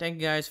 Thank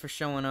you guys for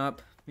showing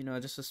up. You know,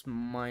 just a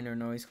minor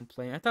noise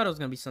complaint. I thought it was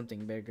gonna be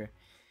something bigger.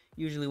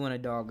 Usually when a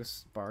dog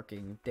is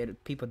barking,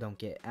 people don't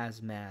get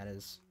as mad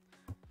as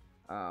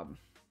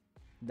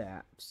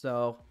that.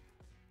 So,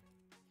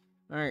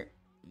 alright.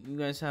 You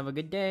guys have a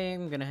good day.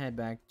 I'm gonna head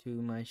back to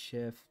my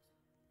shift.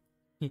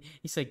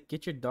 He's like,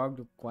 get your dog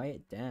to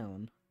quiet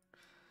down.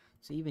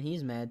 So even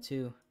he's mad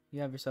too.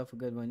 You have yourself a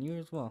good one. You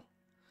as well.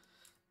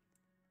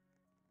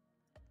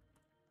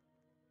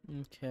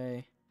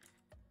 Okay.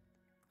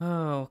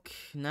 Oh,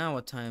 now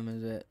what time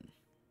is it?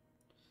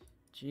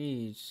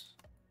 Jeez.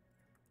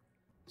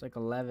 It's like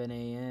 11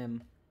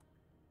 a.m.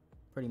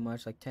 Pretty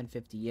much like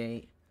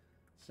 10:58.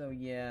 So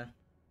yeah.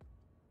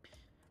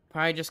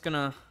 Probably just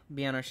gonna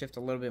be on our shift a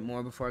little bit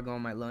more before I go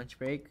on my lunch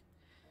break.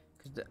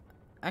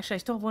 Actually, I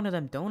still have one of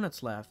them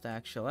donuts left,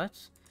 actually.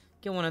 Let's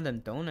get one of them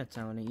donuts.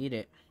 I want to eat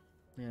it.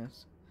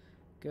 Yes.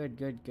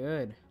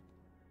 Good.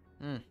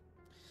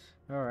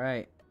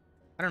 Alright.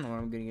 I don't know what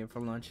I'm gonna get for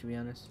lunch, to be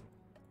honest.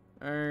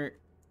 Alright.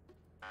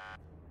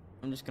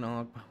 I'm just gonna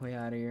walk my way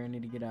out of here. I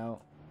need to get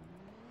out.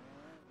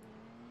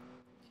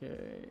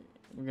 Okay.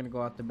 We're gonna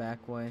go out the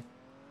back way.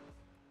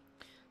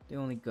 The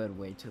only good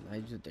way to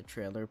exit the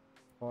trailer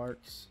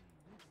parks.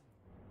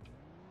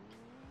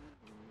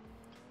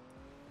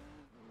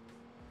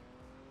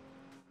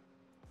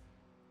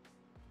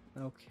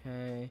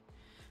 Okay.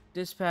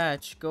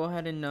 Dispatch, go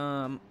ahead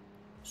and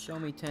show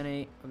me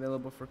 10-8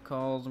 available for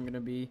calls. I'm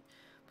gonna be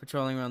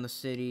patrolling around the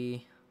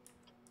city,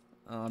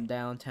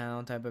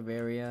 downtown type of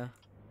area.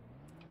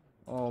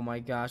 Oh my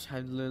gosh, I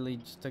literally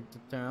just took the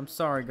turn. I'm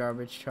sorry,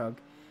 garbage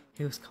truck.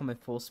 He was coming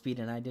full speed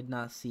and I did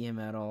not see him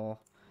at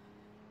all.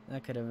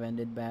 That could have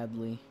ended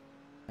badly.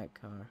 That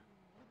car.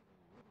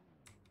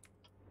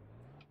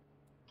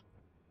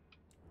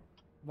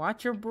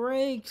 Watch your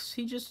brakes.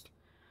 He just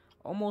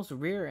almost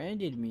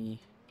rear-ended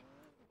me.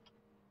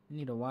 I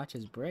need to watch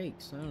his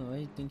brakes. I don't know what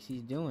he thinks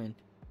he's doing.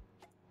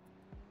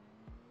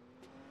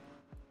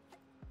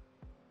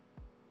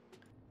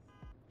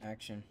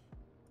 Action.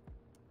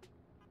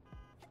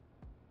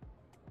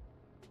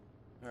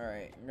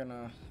 Alright, I'm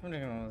just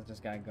gonna let this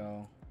guy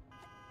go.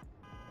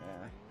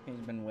 Yeah,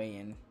 he's been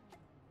waiting.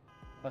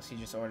 Plus he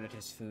just ordered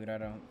his food. I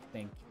don't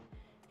think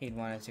he'd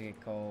want it to get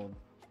cold.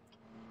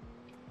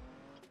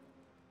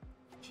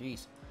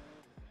 Jeez.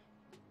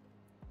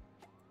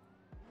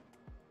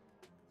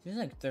 Seems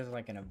like there's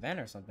like an event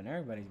or something.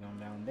 Everybody's going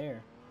down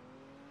there.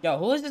 Yo,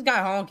 who is this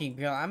guy honking,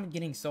 bro? I'm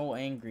getting so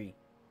angry.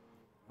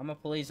 I'm a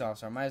police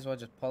officer. I might as well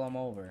just pull him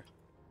over.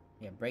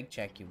 Yeah, brake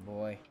check you,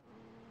 boy.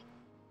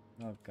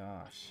 Oh,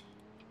 gosh.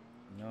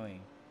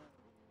 Annoying.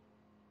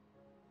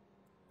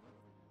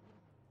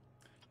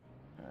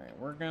 Alright,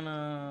 we're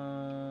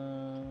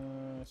gonna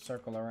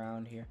circle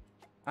around here.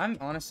 I'm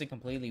honestly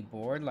completely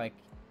bored. Like,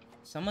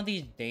 some of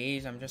these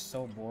days, I'm just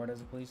so bored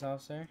as a police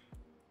officer.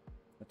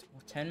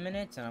 10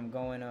 minutes and I'm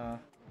going to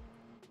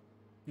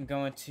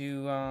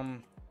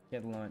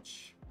get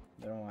lunch.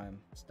 I don't know why I'm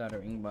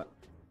stuttering, but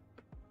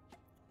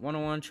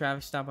 101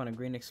 traffic stop on a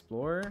green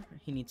Explorer.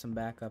 He needs some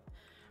backup.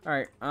 All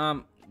right.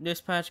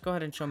 Dispatch, go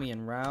ahead and show me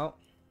en route.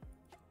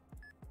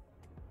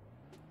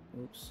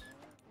 Oops.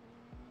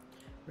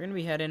 We're gonna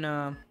be heading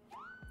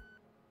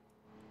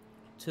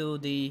to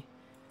the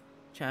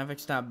traffic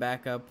stop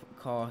backup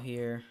call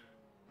here.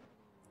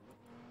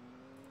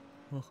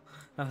 Oh,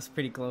 that was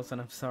pretty close, and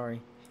I'm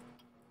sorry.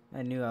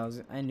 I knew that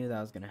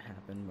was gonna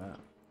happen, but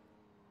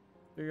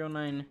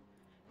 309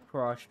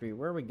 Cross Street.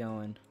 Where are we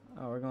going?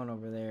 Oh, we're going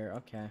over there.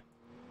 Okay.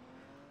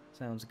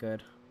 Sounds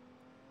good.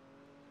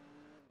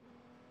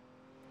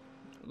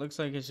 Looks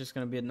like it's just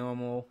gonna be a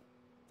normal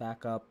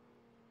backup.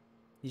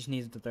 He just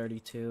needs the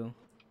 32.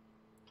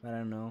 But I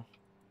don't know.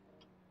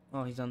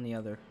 Oh, he's on the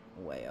other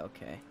way.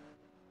 Okay.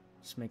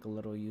 Just make a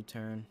little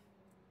U-turn.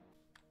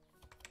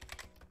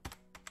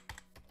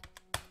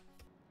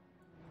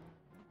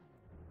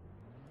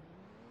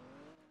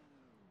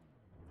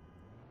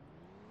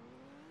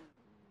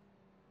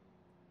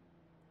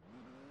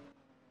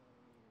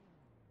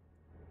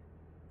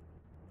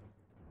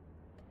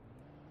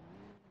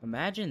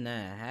 Imagine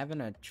that,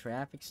 having a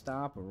traffic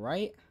stop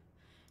right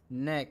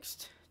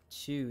next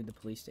to the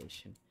police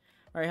station.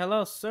 Alright,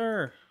 hello,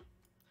 sir.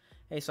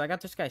 Hey, so I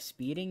got this guy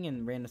speeding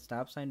and ran a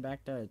stop sign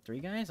back to 3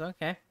 guys?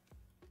 Okay.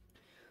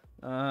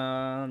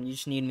 You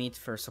just need me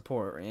for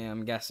support, yeah,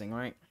 I'm guessing,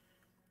 right?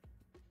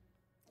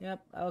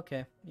 Yep,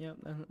 okay. Yep,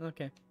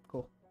 okay,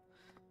 cool.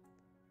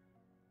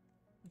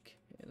 Okay,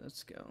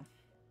 let's go.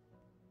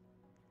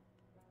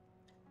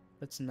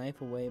 Let's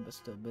knife away, but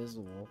still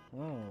visible.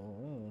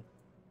 Oh.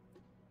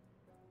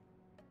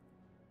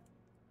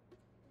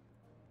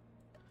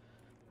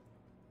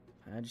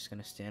 I'm just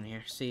gonna stand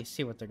here,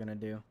 see what they're gonna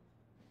do.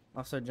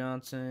 Officer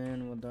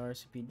Johnson with the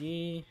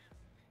RCPD.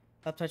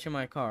 Stop touching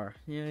my car.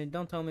 You know,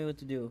 don't tell me what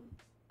to do.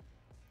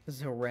 This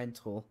is a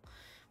rental.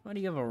 Why do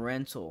you have a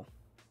rental?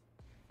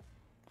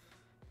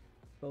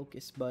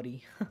 Focus,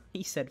 buddy.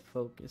 He said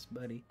focus,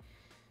 buddy.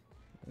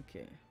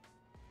 Okay.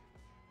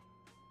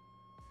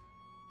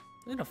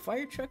 Is there a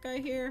fire truck I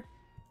hear?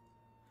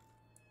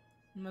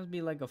 Must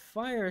be like a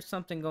fire or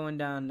something going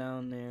down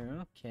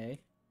there. Okay.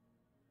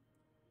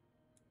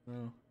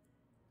 Well.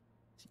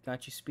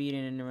 Got you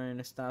speeding and running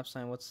a stop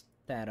sign. What's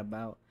that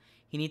about?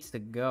 He needs to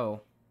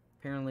go.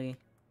 Apparently,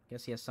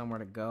 guess he has somewhere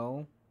to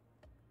go.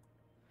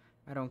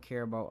 I don't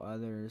care about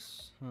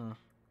others. Huh.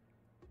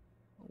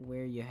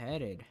 Where you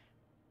headed?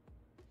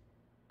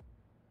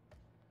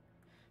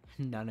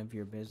 None of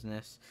your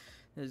business.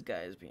 This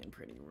guy is being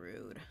pretty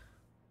rude.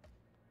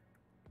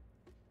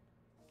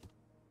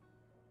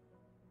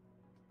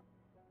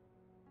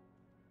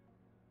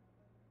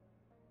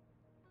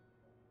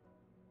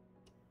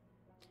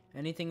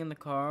 Anything in the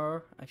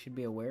car I should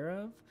be aware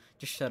of?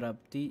 Just shut up.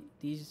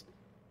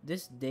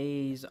 This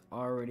day's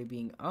already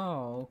being.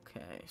 Oh,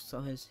 okay.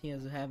 So he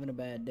is having a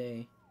bad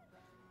day.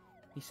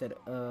 He said,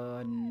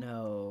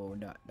 no. ...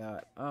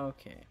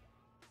 Okay.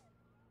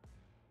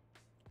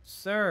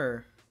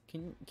 Sir,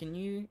 can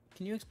you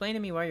explain to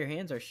me why your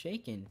hands are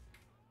shaking?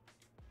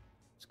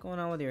 What's going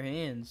on with your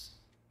hands?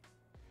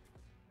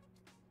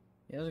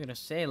 Yeah, I was gonna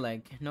say,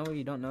 like, no,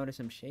 you don't notice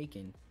him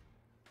shaking.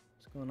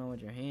 What's going on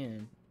with your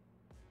hand?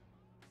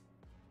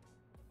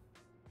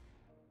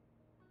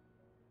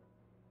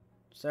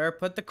 Sir,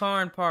 put the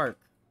car in park.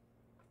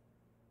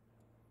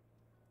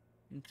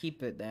 And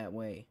keep it that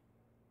way.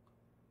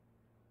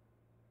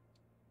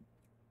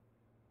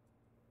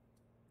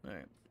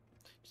 Alright.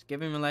 Just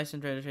give him a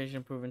license,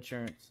 registration, proof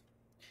insurance.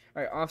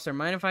 Alright, officer,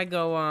 mind if I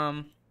go,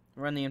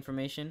 run the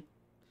information?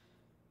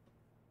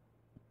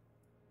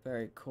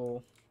 Very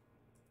cool.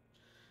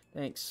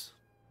 Thanks.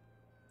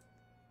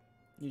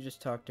 You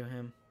just talk to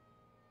him.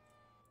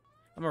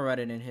 I'm gonna run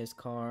it in his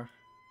car.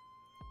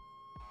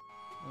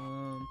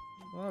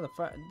 Well, the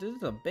fire. This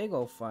is a big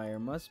old fire.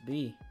 Must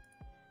be.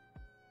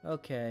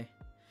 Okay.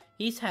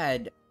 He's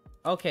had.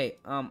 Okay,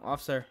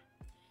 officer.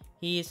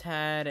 He's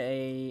had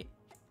a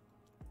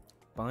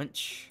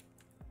bunch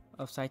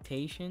of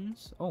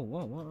citations. Oh,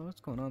 whoa,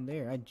 what's going on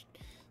there? I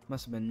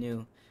must have been new.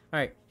 All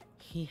right.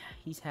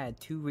 He's had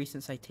 2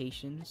 recent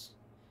citations,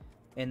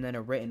 and then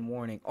a written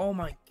warning. Oh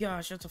my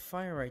gosh, that's a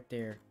fire right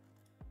there.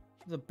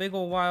 It's a big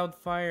old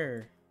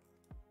wildfire.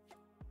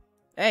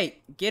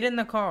 Hey, get in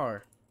the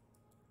car.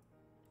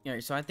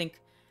 Alright, so I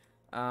think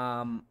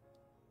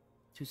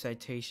 2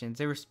 citations.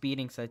 They were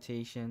speeding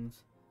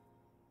citations.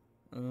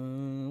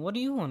 What do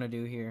you want to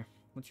do here?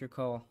 What's your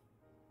call?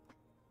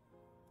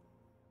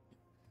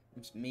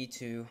 Me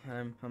too.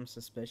 I'm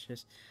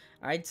suspicious.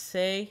 I'd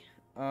say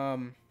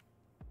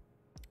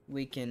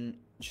we can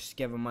just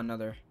give him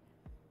another.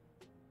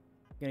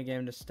 Gonna get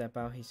him to step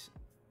out. He's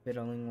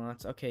fiddling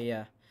lots. Okay,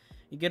 yeah.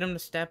 You get him to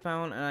step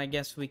out, and I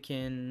guess we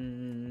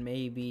can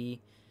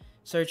maybe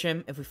search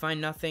him. If we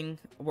find nothing,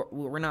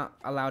 we're not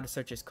allowed to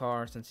search his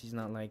car since he's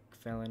not like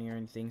felony or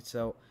anything.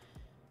 So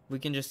we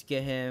can just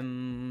get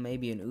him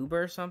maybe an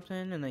Uber or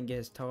something, and then get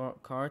his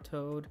car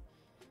towed,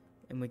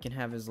 and we can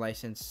have his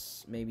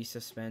license maybe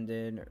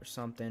suspended or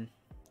something.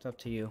 It's up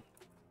to you.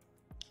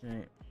 All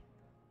right.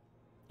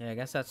 Yeah, I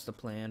guess that's the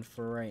plan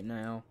for right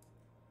now.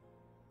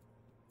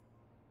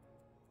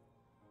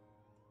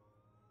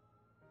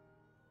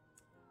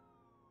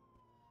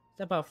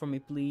 Step out for me,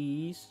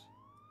 please.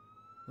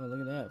 Oh, look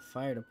at that.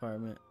 Fire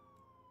department.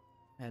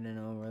 Heading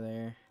over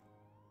there.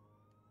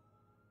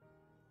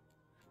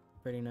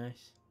 Pretty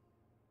nice.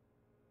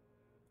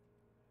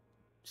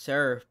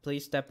 Sir,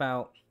 please step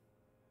out.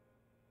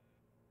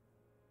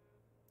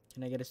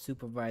 Can I get a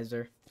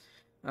supervisor?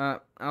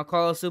 I'll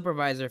call a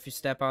supervisor if you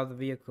step out of the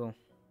vehicle.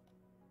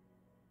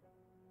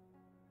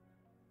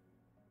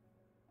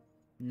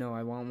 No,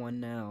 I want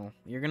one now.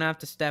 You're gonna have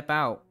to step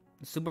out.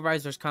 The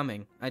supervisor's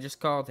coming. I just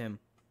called him.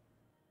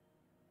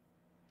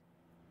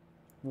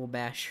 We'll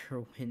bash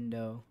your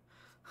window.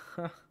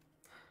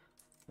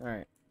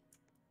 Alright.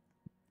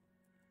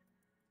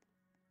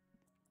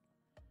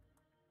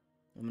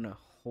 I'm gonna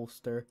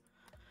holster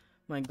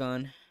my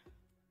gun.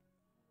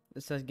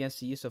 This says against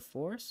the use of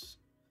force.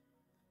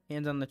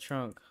 Hands on the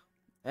trunk.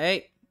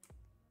 Hey!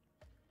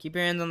 Keep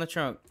your hands on the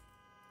trunk.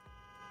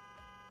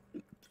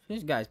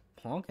 This guy's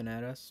honking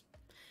at us.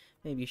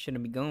 Maybe you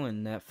shouldn't be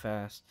going that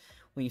fast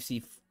when you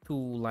see two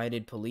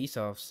lighted police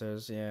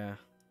officers. Yeah.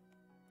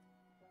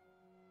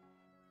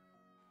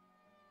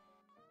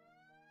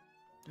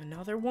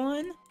 Another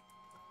one?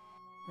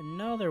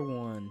 Another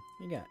one.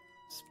 You got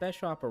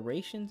special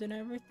operations and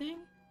everything?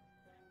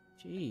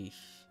 Jeez.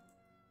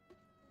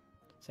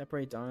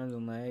 Separates arms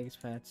and legs,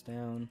 pats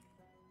down.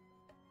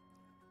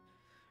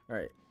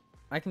 Alright.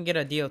 I can get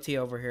a DOT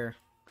over here.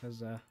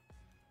 Because,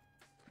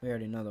 we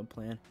already know the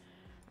plan.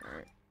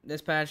 Alright.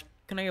 Dispatch,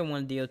 can I get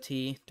one DOT?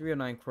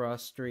 309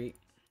 Cross Street.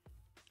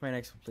 Right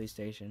next to the police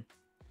station.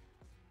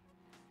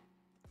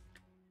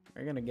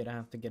 We're gonna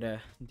have to get a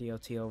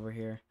DOT over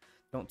here.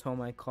 Don't tow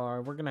my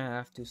car. We're gonna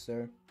have to,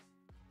 sir.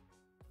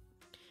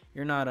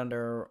 You're not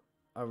under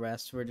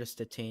arrest. We're just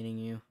detaining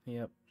you.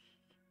 Yep.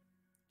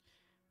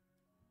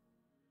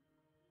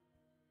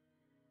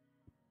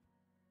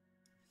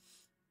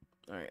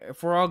 Alright,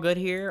 if we're all good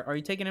here, are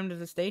you taking him to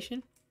the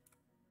station?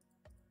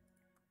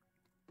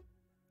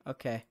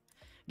 Okay.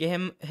 Get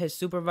him his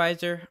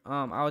supervisor.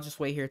 I'll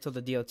just wait here till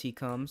the DOT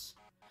comes.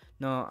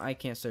 No, I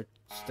can't search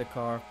the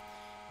car.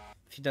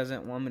 If he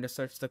doesn't want me to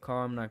search the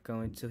car, I'm not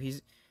going to.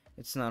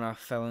 It's not a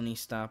felony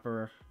stop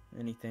or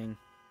anything.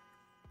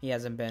 He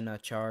hasn't been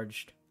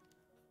charged.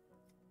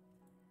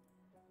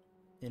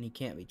 And he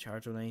can't be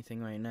charged with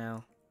anything right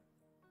now.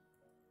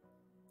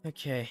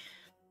 Okay.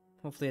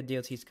 Hopefully a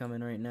DOT's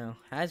coming right now.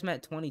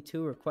 Hazmat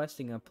 22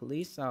 requesting a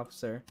police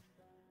officer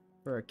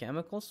for a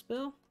chemical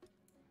spill?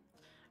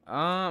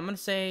 I'm gonna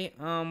say,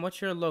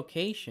 what's your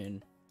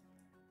location?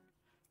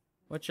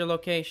 What's your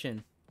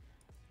location?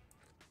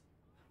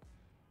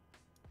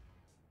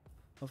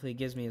 Hopefully he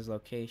gives me his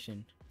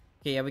location.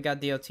 Okay, yeah, we got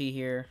DOT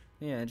here.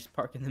 Yeah, just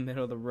park in the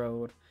middle of the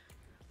road.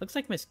 Looks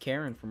like Miss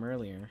Karen from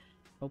earlier.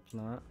 Hope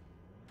not.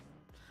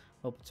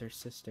 Hope it's her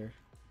sister.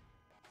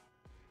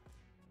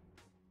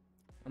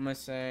 I'm gonna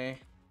say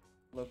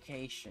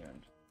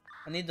location.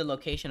 I need the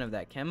location of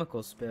that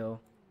chemical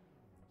spill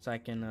so I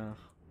can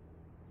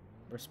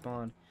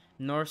respond.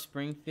 North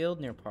Springfield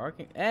near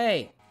parking.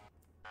 Hey!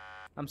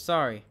 I'm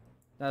sorry.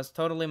 That was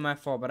totally my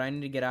fault, but I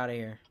need to get out of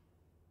here.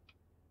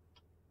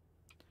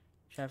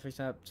 Traffic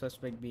stop,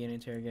 suspect being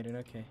interrogated.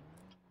 Okay.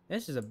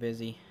 This is a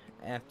busy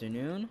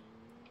afternoon.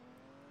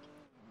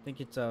 I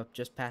think it's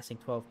just passing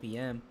 12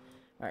 p.m.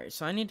 Alright,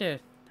 so I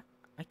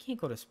can't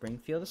go to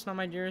Springfield. It's not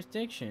my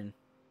jurisdiction.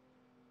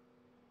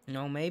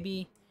 No,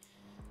 maybe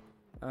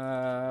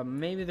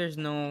there's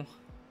no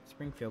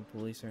Springfield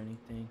police or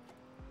anything.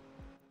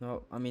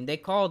 No, I mean, they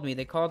called me.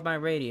 They called my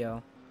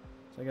radio.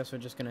 So I guess we're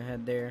just gonna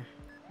head there.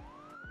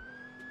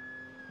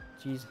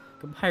 Jeez.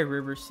 Goodbye,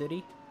 River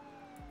City.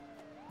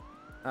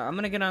 I'm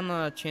gonna get on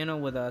the channel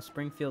with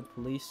Springfield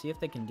Police, see if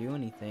they can do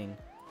anything.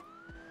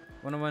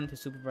 101 to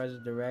Supervisor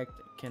Direct.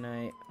 Can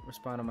I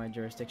respond to my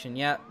jurisdiction?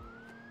 Yeah.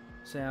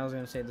 So I was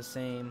gonna say the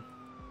same.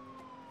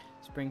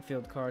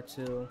 Springfield Car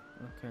 2.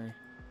 Okay.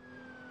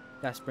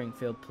 Got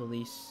Springfield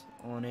Police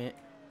on it.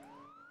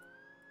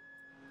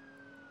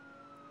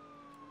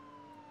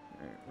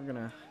 Alright, we're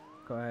gonna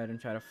go ahead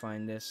and try to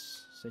find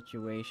this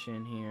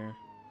situation here.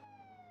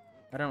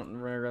 I don't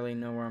really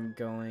know where I'm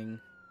going.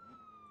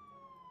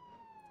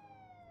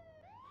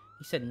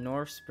 He said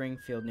North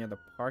Springfield near the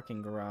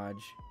parking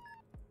garage.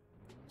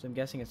 So I'm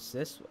guessing it's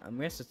this. I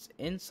guess it's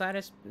inside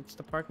of, it's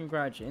the parking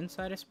garage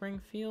inside of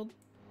Springfield.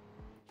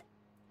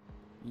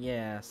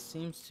 Yeah,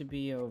 seems to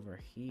be over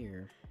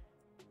here.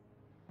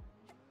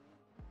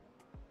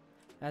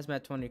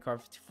 Hazmat 20, car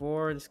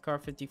 54. This car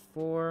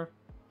 54.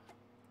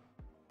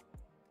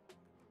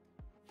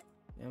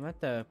 Yeah, I'm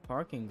at the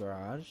parking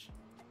garage,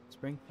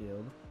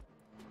 Springfield.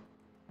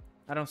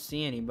 I don't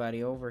see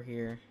anybody over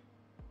here.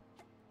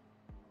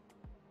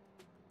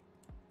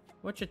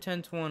 What's your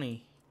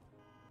 1020?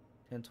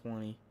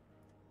 1020.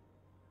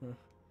 Huh.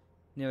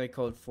 Nearly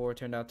code 4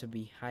 turned out to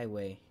be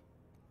highway.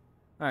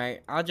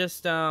 Alright, I'll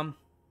just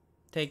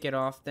take it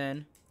off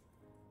then.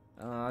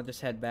 I'll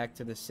just head back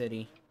to the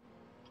city.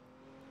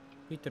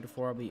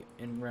 334, I'll be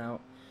en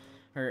route.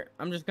 Alright,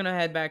 I'm just gonna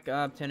head back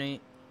up 10-8.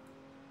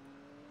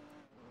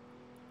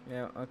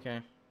 Yeah,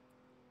 okay.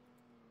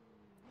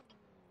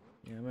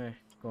 Yeah, I'm gonna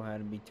go ahead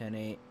and be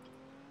 10-8.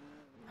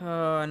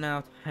 Oh,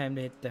 now time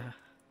to hit the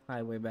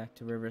highway back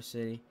to River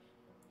City.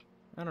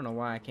 I don't know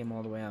why I came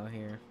all the way out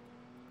here.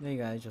 You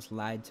guys just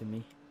lied to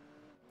me.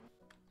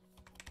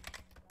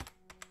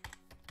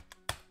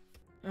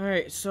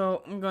 Alright,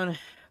 so I'm gonna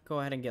go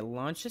ahead and get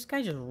lunch. This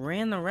guy just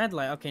ran the red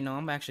light. Okay, no,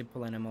 I'm actually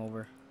pulling him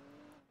over.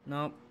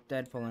 Nope,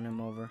 dead pulling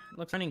him over.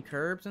 Looks running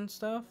curbs and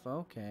stuff?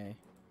 Okay.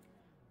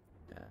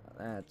 Yeah,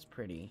 that's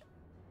pretty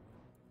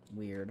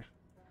weird.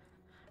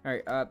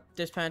 Alright,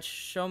 dispatch,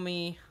 show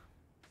me...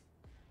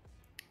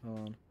 Hold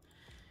on.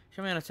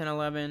 Show me on a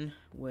 1011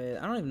 with...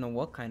 I don't even know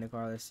what kind of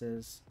car this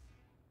is.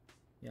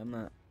 Yeah, I'm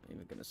not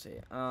even gonna say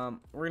it.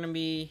 We're gonna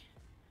be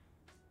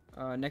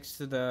next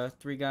to the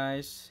 3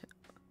 guys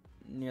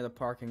near the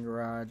parking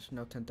garage.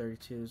 No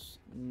 1032s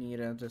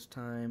needed at this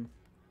time.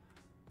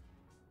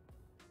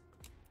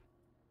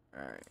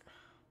 Alright.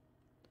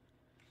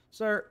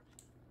 Sir,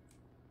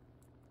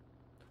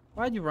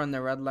 why'd you run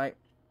the red light?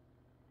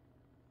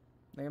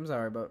 Like, I'm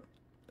sorry, but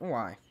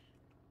why?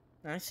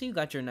 I see you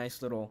got your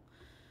nice little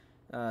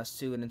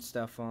suit and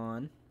stuff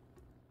on.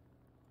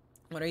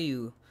 What are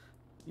you?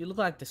 You look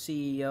like the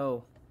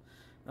CEO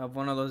of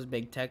one of those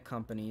big tech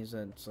companies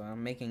that's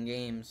making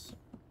games.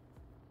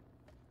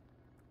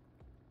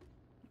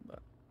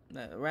 But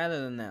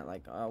rather than that,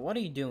 like, what are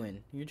you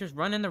doing? You're just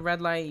running the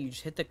red light. You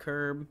just hit the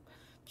curb.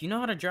 Do you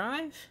know how to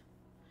drive?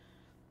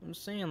 I'm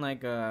saying,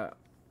 like, a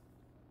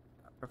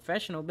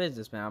professional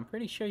businessman. I'm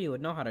pretty sure you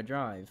would know how to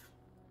drive.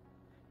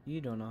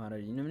 You don't know how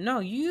to. No,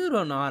 you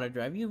don't know how to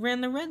drive. You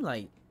ran the red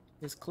light.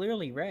 It's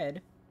clearly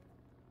red.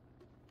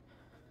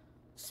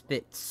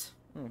 Spits.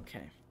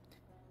 Okay.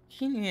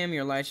 Can you hand me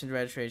your license,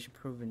 registration,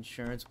 proof of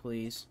insurance,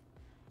 please?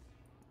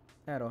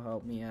 That'll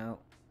help me out.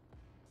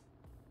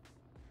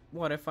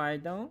 What if I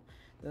don't?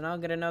 Then I'll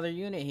get another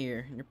unit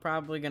here. You're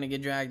probably gonna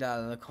get dragged out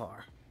of the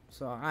car.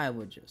 So I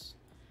would just...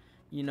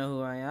 You know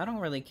who I am. I don't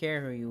really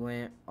care who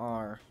you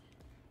are.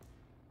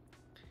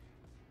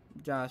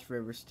 Josh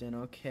Riverston,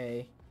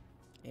 okay.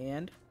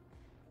 And?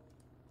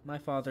 My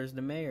father's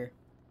the mayor.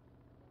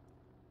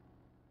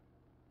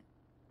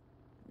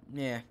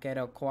 Yeah, get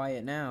out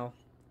quiet now.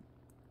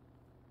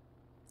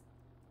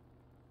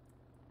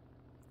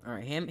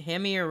 Alright,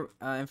 hand me your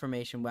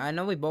information. I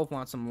know we both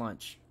want some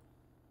lunch.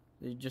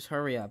 Just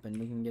hurry up and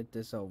we can get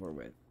this over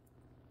with.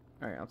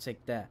 Alright, I'll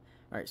take that.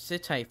 Alright,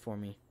 sit tight for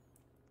me.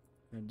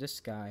 This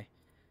guy.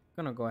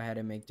 I'm gonna go ahead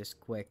and make this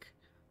quick.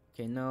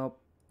 Okay, nope.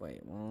 Wait,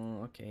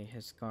 well, okay,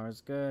 his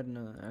car's good.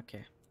 No,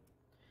 okay.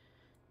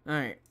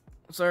 Alright,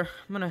 sir,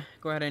 I'm gonna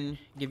go ahead and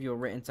give you a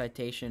written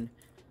citation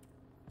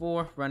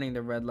for running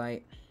the red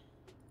light.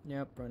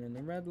 Yep, running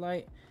the red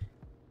light.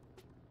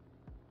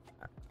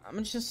 I'm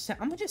gonna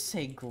just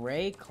say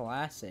gray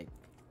classic.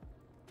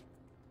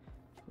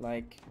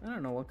 Like, I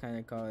don't know what kind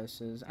of car this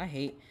is. I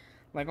hate,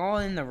 like, all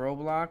in the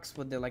Roblox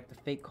with the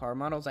fake car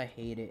models. I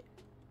hate it.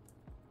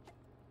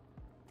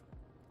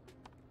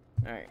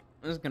 All right,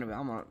 this is gonna be.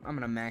 I'm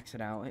gonna max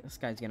it out. This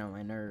guy's getting on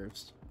my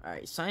nerves. All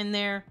right, sign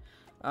there.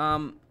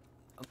 A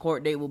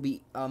court date will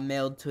be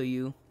mailed to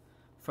you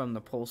from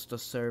the postal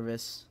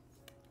service,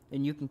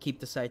 and you can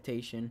keep the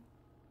citation.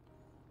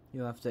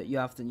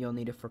 You'll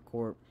need it for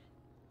court.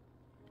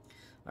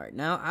 All right,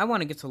 now I want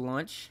to get to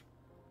lunch.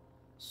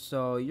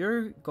 So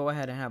you're go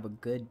ahead and have a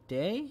good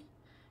day.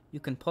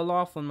 You can pull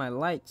off when my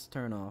lights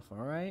turn off,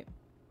 all right?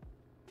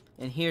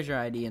 And here's your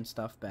ID and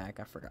stuff back.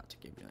 I forgot to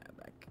give you that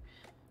back.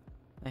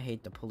 I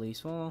hate the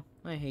police. Well,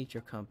 I hate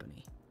your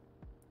company.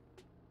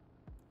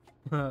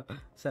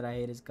 Said I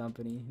hate his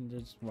company. He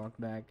just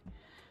walked back.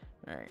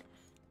 All right.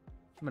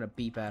 I'm gonna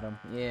beep at him.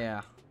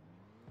 Yeah.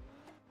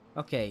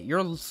 Okay,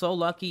 you're so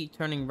lucky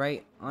turning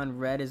right on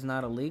red is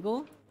not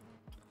illegal.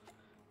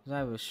 'Cause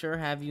I will sure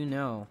have you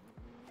know.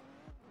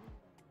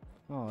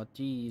 Oh,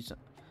 geez.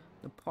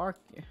 The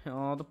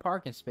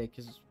parking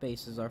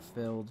spaces are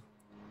filled.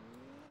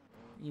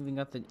 Even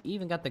got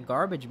the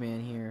garbage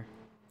man here.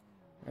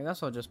 I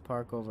guess I'll just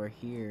park over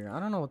here. I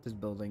don't know what this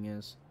building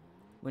is.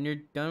 When you're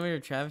done with your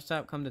traffic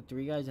stop, come to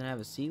 3 guys and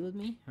have a seat with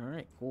me?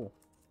 Alright, cool.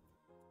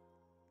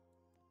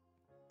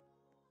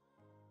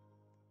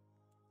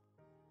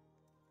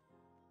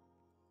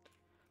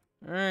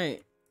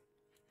 Alright.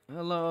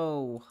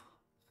 Hello.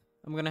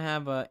 I'm gonna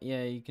have a...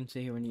 Yeah, you can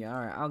sit here when you...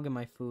 Alright, I'll get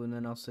my food and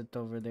then I'll sit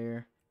over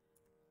there.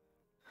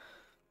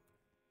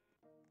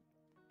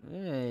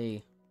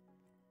 Hey.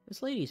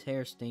 This lady's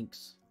hair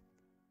stinks.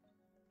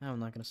 I'm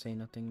not gonna say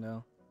nothing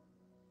though.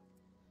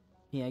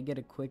 Yeah, I get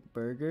a quick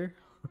burger.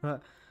 I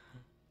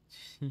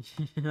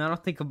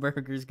don't think a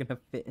burger's gonna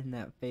fit in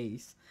that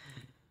face.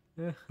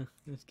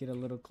 Let's get a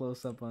little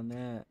close up on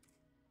that.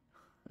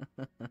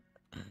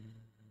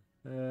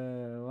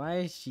 Why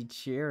is she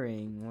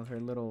cheering with her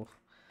little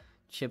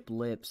chipped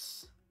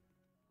lips?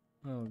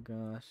 Oh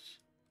gosh.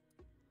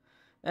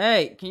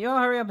 Hey, can you all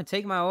hurry up and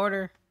take my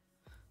order?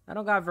 I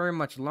don't got very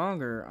much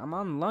longer. I'm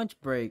on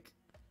lunch break.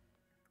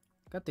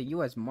 Got the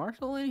U.S.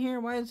 Marshal in here?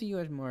 Why is the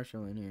U.S.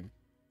 Marshal in here?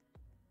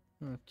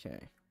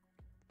 Okay.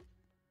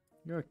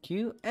 You're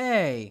cute.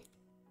 Hey!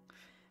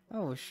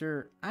 Oh,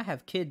 sure. I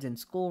have kids in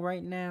school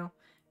right now,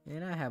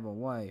 and I have a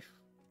wife.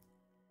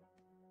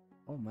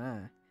 Oh my.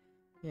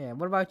 Yeah,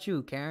 what about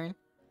you, Karen?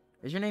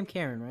 Is your name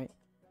Karen, right?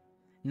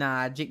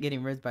 Nah,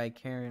 getting rizzed by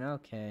Karen.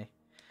 Okay.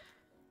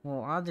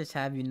 Well, I'll just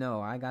have you know,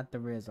 I got the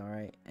riz,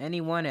 alright?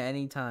 Anyone at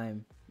any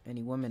time.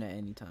 Any woman at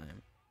any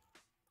time.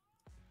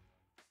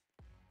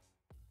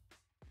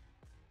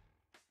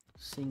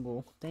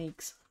 Single.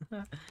 Thanks.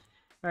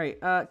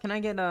 Alright, can I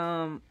get,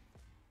 a,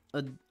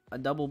 a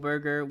double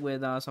burger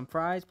with, some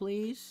fries,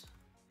 please?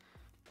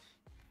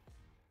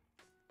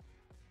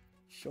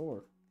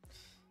 Sure.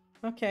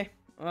 Okay.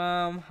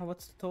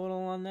 What's the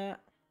total on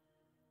that?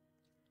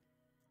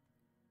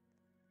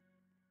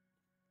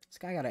 This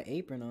guy got an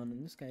apron on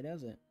and this guy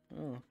doesn't.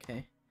 Oh,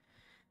 okay.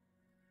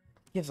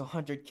 Gives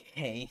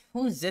 100K.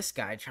 Who's this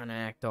guy trying to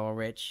act all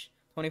rich?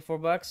 24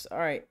 bucks?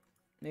 Alright.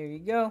 There you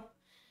go.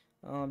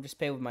 Just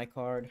pay with my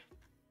card.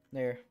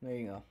 There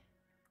you go.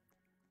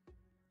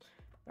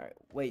 Alright,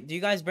 wait, do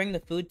you guys bring the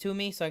food to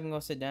me so I can go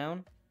sit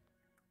down?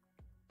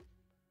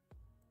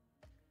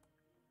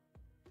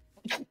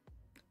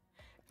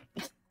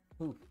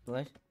 Ooh,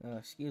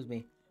 excuse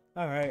me.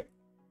 Alright,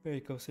 there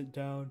you go, sit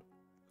down.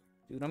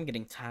 Dude, I'm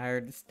getting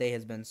tired. This day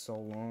has been so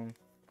long.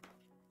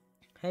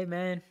 Hey,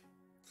 man.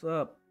 What's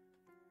up?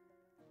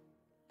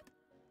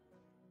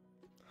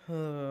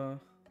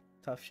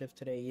 Tough shift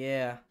today,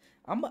 yeah.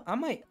 I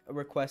might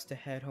request to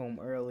head home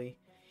early.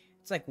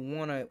 It's like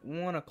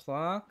 1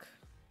 o'clock.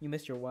 You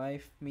missed your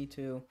wife. Me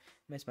too.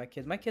 Miss my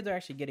kids. My kids are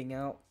actually getting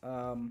out.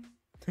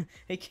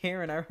 Hey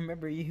Karen, I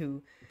remember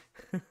you.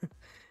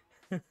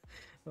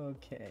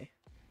 Okay.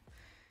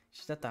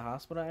 She's at the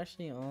hospital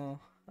actually? Oh,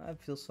 I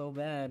feel so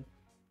bad.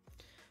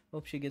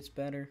 Hope she gets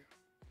better.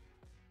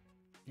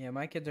 Yeah,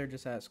 my kids are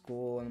just at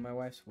school and my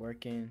wife's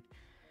working.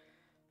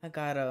 I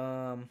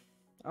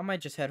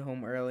might just head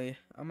home early.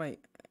 I might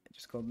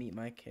just go meet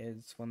my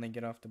kids when they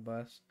get off the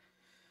bus.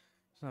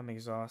 So I'm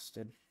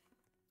exhausted.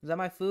 Is that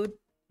my food?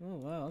 Oh,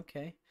 wow,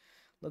 okay.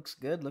 Looks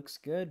good, looks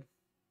good.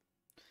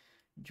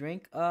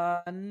 Drink?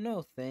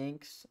 No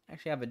thanks.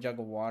 Actually, I have a jug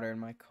of water in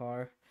my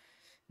car.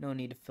 No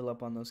need to fill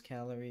up on those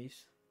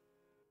calories.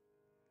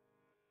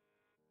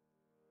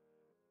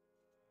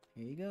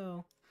 Here you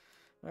go.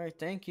 Alright,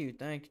 thank you.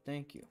 Alright,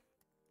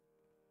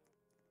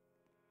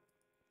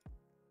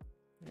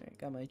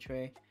 got my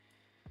tray.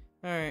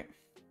 Alright.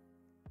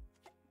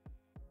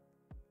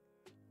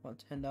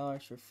 Want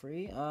 $10 for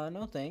free?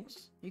 No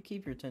thanks. You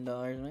keep your $10,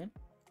 man.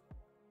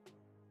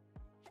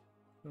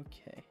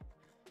 Okay.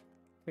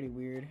 Pretty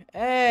weird.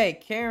 Hey,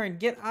 Karen,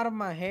 get out of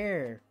my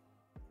hair.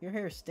 Your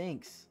hair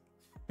stinks.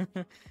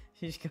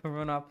 She's gonna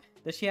run off.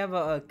 Does she have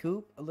a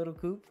coupe? A little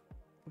coupe?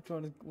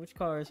 Which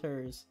car is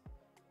hers?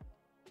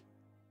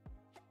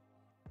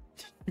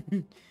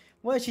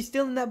 What? She's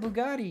still in that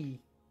Bugatti.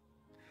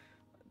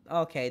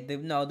 Okay,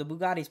 no, the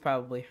Bugatti's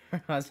probably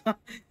her husband.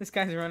 This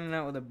guy's running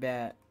out with a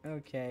bat.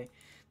 Okay.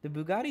 The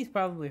Bugatti's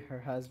probably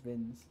her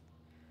husband's.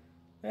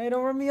 Hey,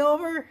 don't run me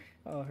over!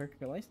 Oh, her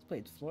license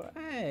plate's floor.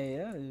 Hey,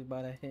 that is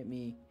about to hit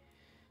me.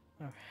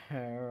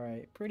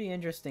 Alright. Pretty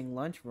interesting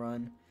lunch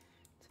run,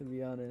 to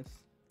be honest.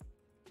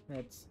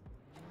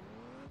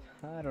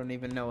 I don't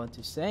even know what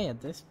to say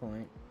at this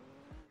point.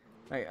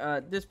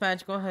 Alright,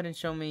 dispatch, go ahead and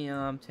show me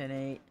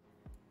 10-8.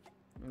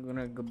 I'm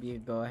gonna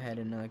go ahead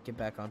and get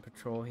back on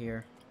patrol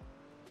here.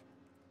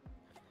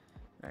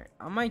 Alright,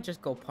 I might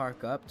just go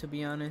park up, to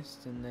be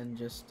honest, and then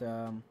just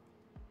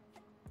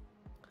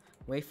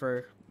wait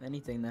for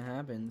anything that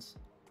happens.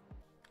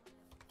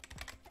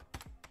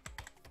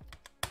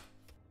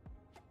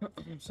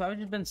 So I've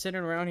just been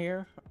sitting around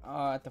here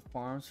at the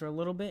farms for a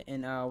little bit,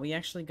 and we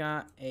actually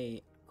got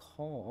a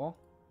call.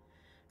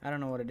 I don't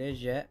know what it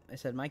is yet. I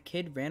said my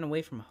kid ran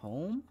away from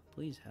home.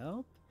 Please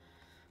help.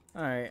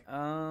 Alright,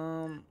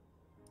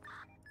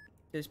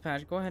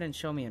 dispatch, go ahead and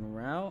show me en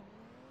route.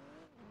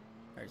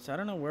 Alright, so I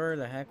don't know where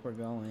the heck we're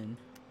going.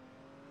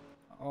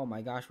 Oh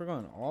my gosh, we're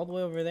going all the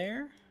way over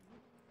there?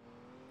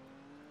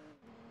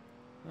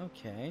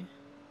 Okay.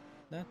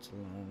 That's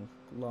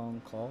a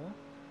long call.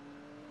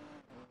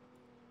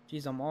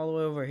 Jeez, I'm all the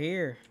way over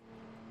here.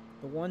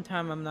 The one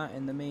time I'm not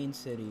in the main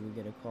city, we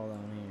get a call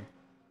down here.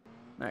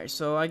 Alright,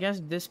 so I guess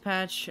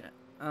dispatch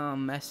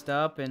messed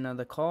up, and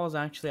the call is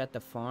actually at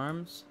the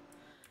farms.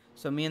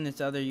 So me and this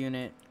other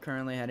unit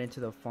currently head into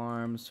the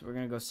farms. We're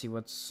gonna go see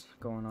what's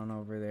going on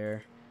over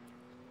there.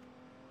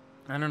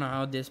 I don't know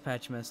how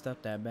dispatch messed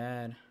up that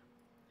bad.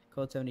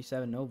 Code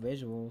 77, no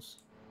visuals.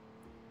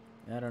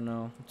 I don't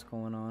know what's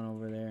going on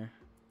over there.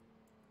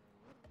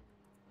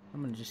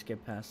 I'm gonna just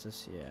get past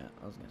this. Yeah,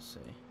 I was gonna say.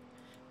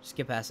 Just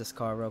get past this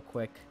car real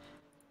quick.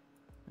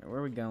 Right, where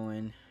are we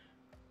going?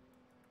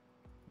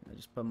 I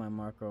just put my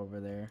marker over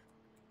there.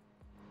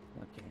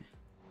 Okay.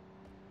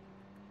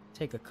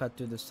 Take a cut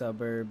through the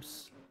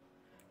suburbs.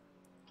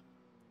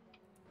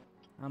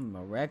 I'm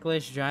a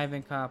reckless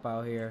driving cop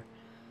out here.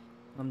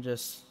 I'm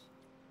just...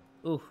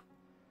 Ooh.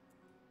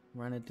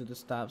 Running through the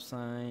stop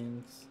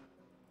signs.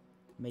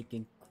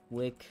 Making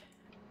quick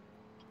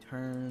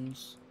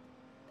turns.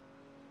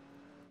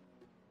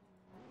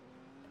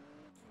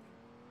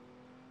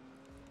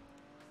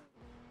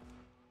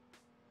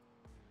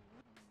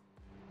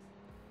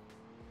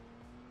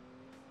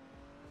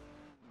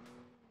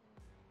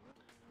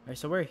 Alright,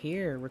 so we're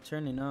here. We're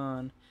turning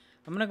on.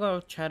 I'm gonna go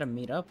try to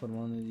meet up with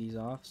one of these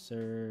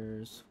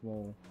officers.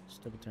 Whoa,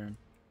 just took a turn.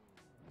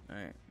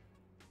 Alright.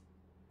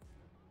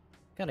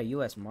 Got a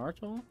U.S.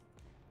 Marshal?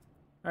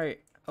 Alright,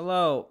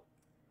 hello.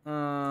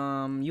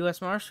 U.S.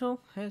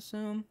 Marshal, I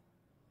assume?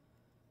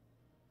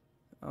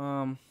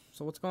 So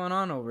what's going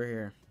on over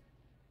here?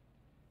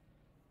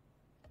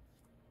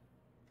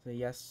 So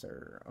yes,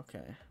 sir.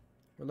 Okay.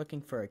 We're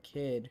looking for a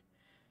kid.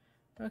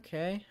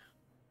 Okay.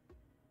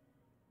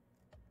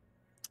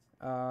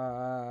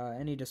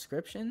 Any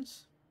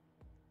descriptions?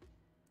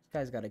 This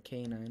guy's got a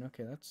canine.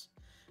 Okay, that's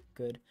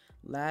good.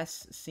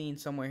 Last seen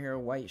somewhere here,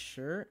 white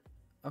shirt.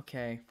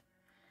 Okay.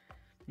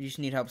 You just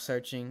need help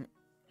searching.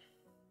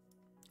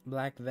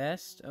 Black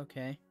vest.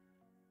 Okay.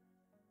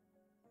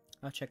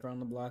 I'll check around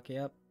the block.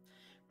 Yep.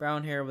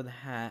 Brown hair with a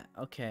hat.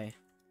 Okay.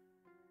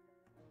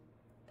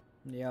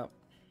 Yep.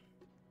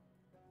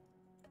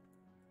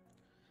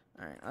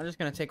 Alright, I'm just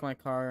gonna take my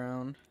car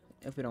around.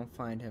 If we don't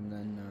find him,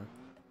 then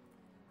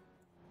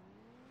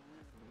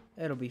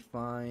it'll be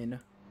fine.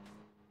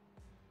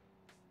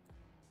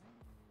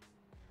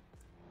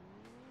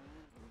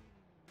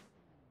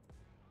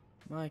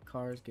 My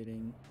car's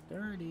getting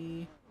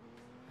dirty.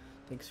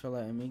 Thanks for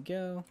letting me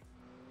go.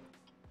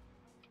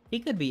 He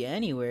could be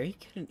anywhere.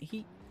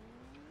 He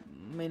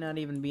may not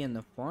even be in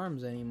the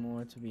farms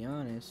anymore, to be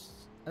honest.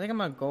 I think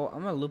I'm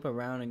gonna loop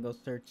around and go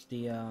search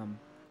the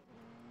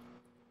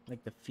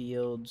like the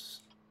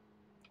fields.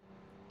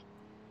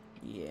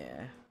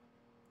 Yeah.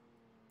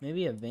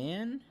 Maybe a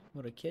van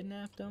would have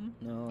kidnapped him?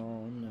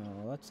 No,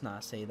 let's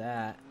not say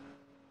that.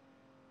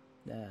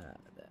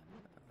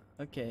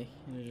 Okay,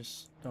 you're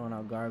just throwing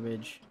out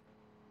garbage.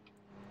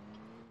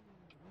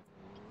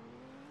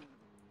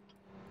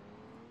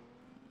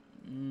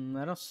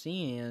 I don't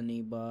see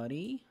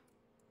anybody.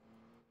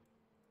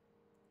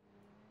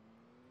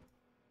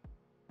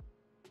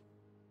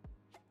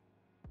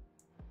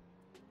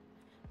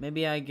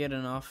 Maybe I get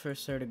an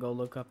officer to go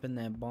look up in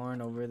that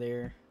barn over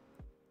there.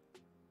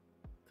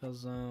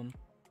 Cause,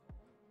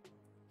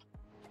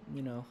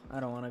 you know, I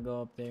don't want to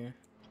go up there,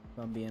 if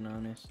I'm being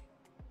honest.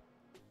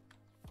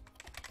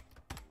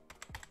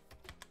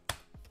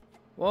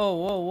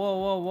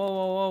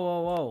 Whoa.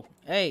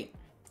 Hey,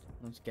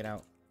 let's get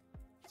out.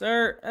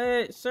 Sir,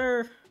 hey,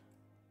 sir.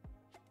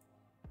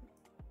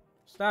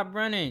 Stop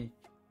running.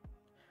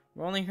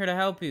 We're only here to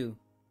help you.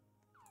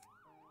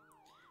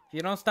 If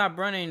you don't stop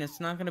running, it's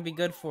not gonna be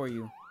good for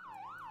you.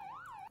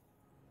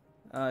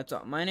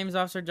 My name is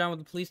Officer John with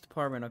the police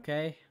department,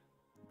 okay?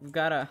 We've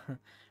got a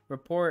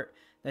report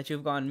that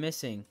you've gone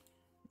missing.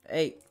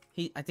 Hey,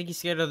 I think he's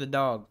scared of the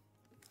dog.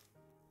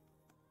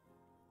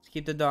 Let's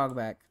keep the dog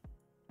back.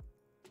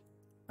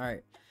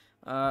 Alright.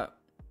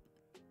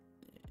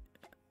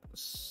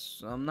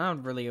 So I'm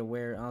not really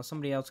aware.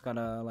 Somebody else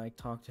gotta, like,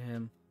 talk to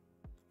him.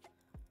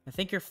 I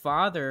think your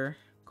father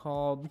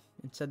called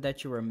and said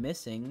that you were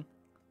missing.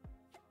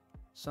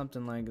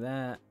 Something like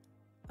that.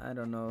 I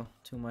don't know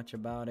too much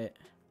about it.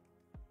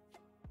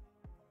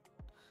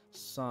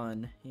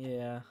 Son,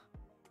 yeah.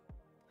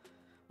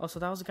 Oh, so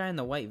that was the guy in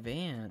the white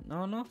van.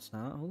 No, it's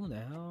not. Who the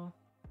hell?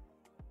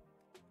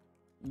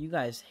 You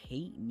guys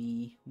hate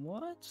me.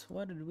 What?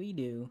 What did we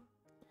do?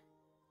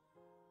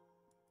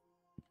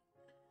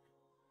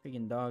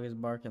 Freaking dog is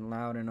barking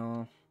loud and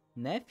all.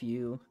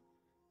 Nephew?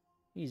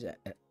 He's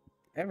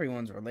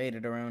everyone's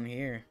related around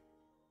here.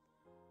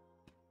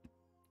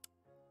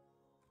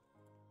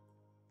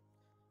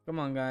 Come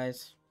on,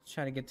 guys. Let's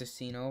try to get this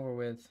scene over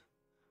with.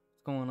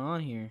 What's going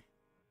on here?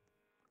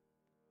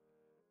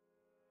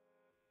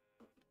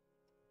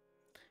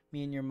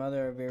 Me and your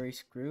mother are very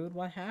screwed.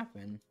 What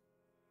happened?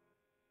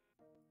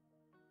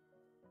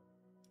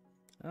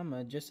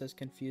 I'm just as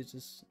confused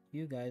as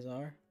you guys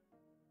are.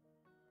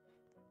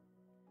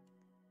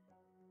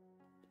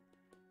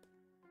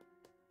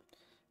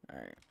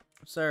 Alright.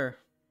 Sir.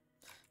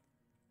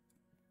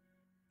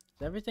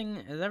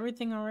 Is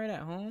everything alright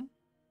at home?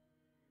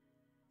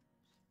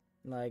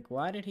 Like,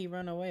 why did he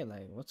run away?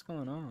 Like, what's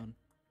going on?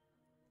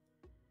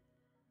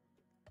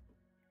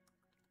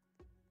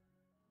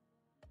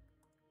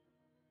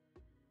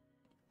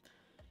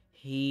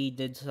 He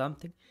did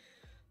something,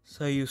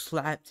 so you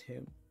slapped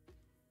him.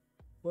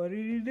 What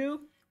did he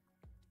do?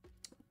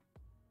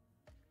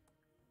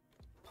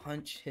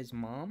 Punch his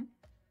mom?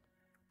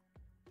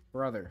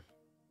 Brother.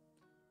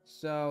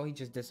 So he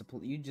just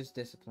you just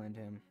disciplined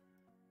him,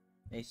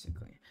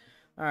 basically.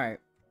 Alright.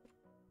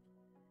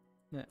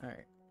 Yeah,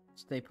 alright.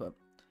 Stay put.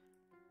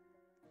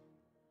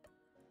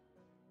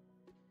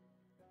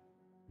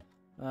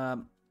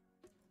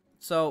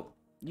 So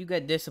you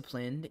got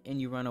disciplined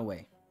and you run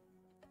away.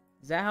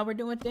 Is that how we're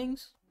doing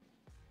things?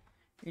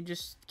 You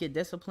just get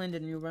disciplined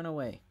and you run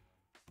away.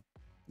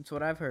 That's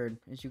what I've heard.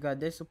 Is you got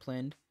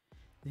disciplined,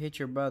 you hit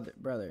your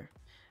brother.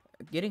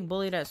 Getting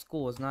bullied at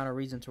school is not a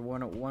reason to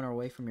run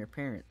away from your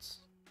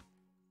parents.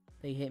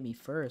 They hit me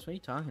first. What are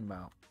you talking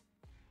about?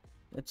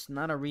 It's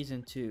not a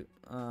reason to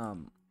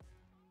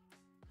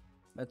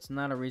That's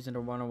not a reason to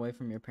run away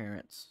from your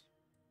parents.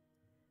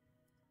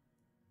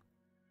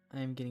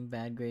 I'm getting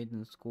bad grades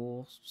in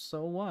school.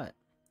 So what?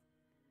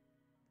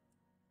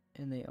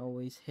 And they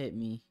always hit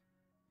me.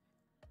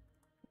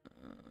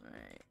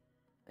 Alright.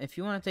 If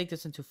you want to take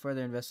this into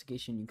further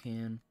investigation, you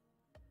can.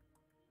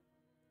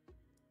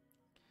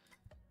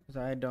 Because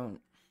I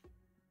don't.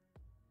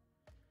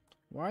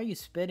 Why are you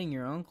spitting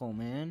your uncle,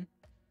 man?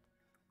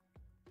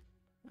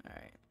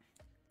 Alright.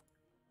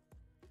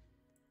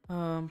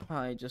 I'm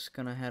probably just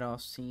gonna head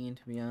off scene,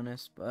 to be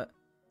honest, but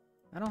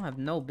I don't have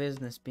no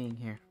business being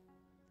here.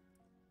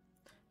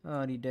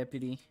 Howdy,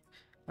 deputy.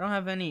 I don't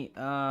have any,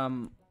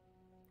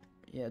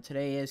 yeah,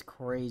 today is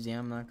crazy,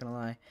 I'm not gonna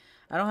lie.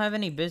 I don't have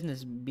any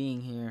business being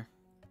here.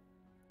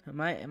 Am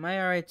I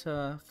alright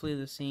to flee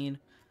the scene?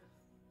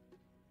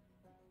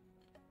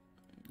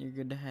 You're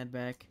good to head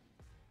back.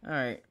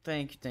 Alright,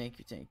 thank you.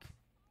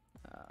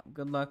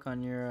 Good luck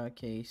on your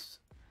case.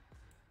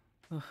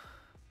 I'm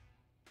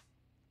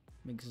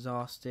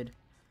exhausted.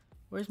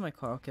 Where's my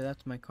car? Okay,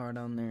 that's my car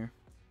down there.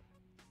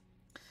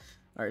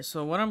 Alright,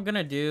 so what I'm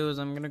gonna do is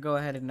I'm gonna go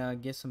ahead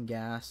and get some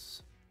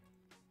gas.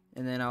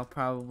 And then I'll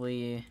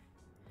probably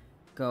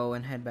go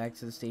and head back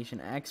to the station.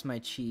 Ask my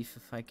chief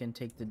if I can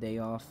take the day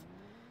off.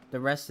 The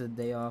rest of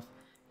the day off.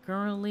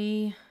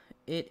 Currently,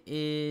 it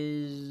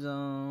is,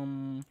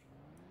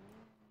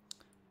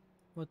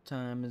 what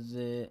time is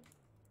it?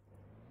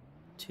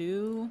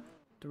 2,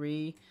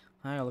 3.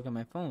 I gotta look at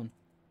my phone.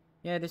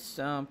 Yeah, it is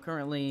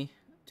currently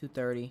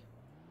 2:30.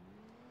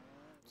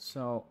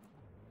 So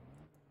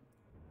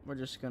we're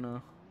just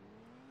gonna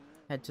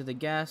head to the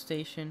gas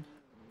station.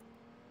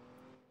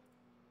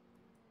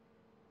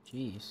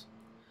 Jeez.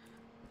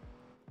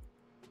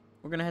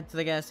 We're gonna head to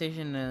the gas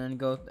station and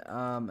go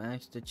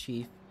ask the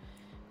chief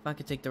if I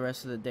could take the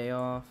rest of the day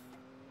off.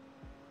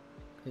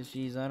 Cause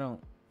jeez, I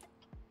don't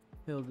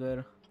feel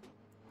good.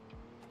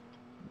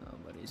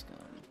 Nobody's gone.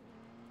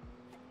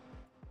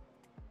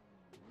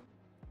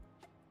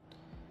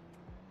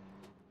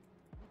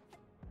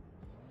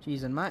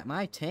 Jeez, and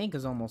my tank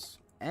is almost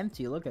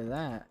empty. Look at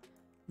that.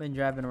 Been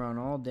driving around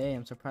all day.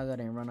 I'm surprised I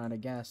didn't run out of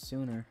gas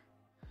sooner.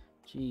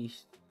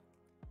 Jeez.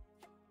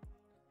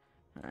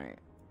 Alright.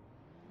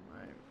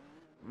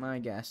 My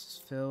gas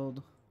is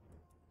filled.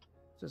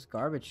 What's this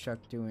garbage truck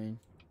doing?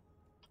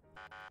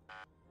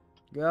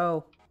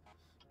 Go.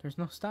 There's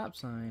no stop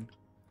sign.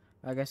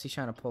 I guess he's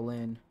trying to pull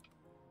in.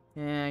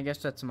 Yeah, I guess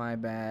that's my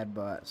bad,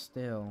 but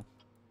still.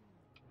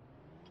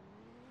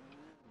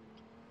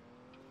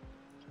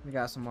 We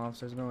got some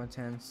officers going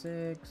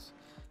 10-6.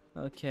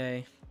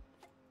 Okay.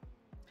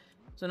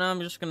 So now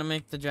I'm just gonna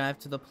make the drive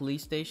to the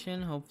police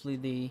station. Hopefully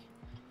the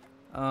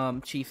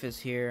chief is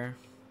here.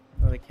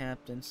 Or the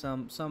captain.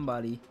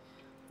 Somebody.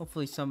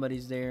 Hopefully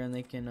somebody's there and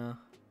they can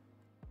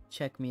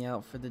check me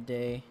out for the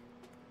day.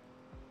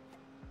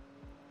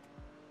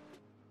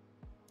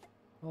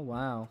 Oh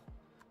wow.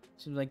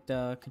 Seems like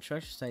the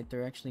construction site,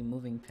 they're actually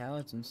moving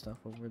pallets and stuff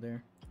over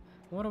there.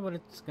 I wonder what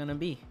it's gonna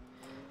be.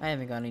 I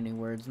haven't got any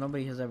words.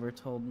 Nobody has ever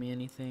told me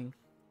anything.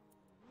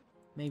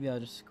 Maybe I'll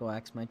just go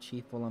ask my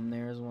chief while I'm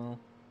there as well.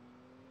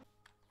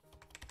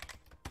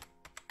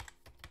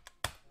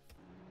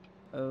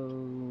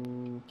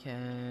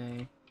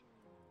 Okay.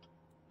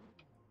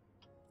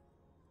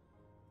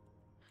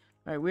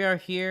 Alright, we are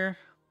here.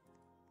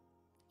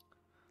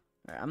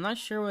 Alright, I'm not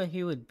sure what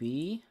he would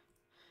be.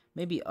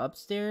 Maybe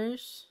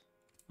upstairs?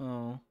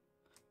 Oh.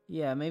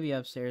 Yeah, maybe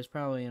upstairs.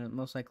 Probably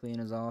most likely in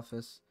his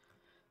office.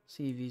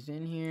 See if he's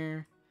in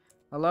here.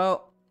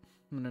 Hello?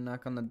 I'm gonna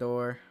knock on the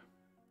door.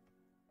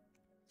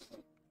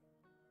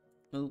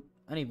 Oop,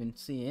 I didn't even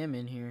see him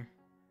in here.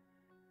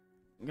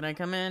 Can I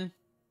come in?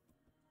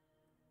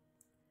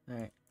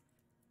 Alright.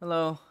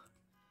 Hello.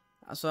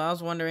 So I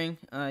was wondering,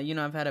 you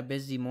know, I've had a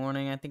busy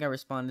morning. I think I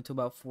responded to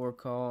about 4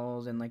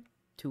 calls and like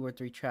 2 or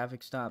 3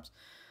 traffic stops.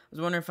 I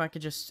was wondering if I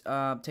could just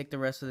take the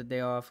rest of the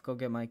day off, go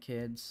get my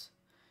kids.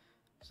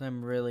 Because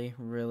I'm really,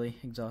 really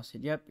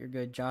exhausted. Yep, you're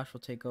good. Josh will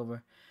take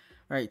over.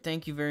 Alright,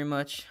 thank you very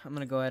much. I'm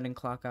going to go ahead and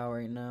clock out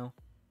right now.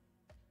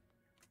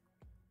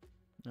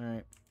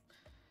 Alright.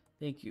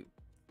 Thank you.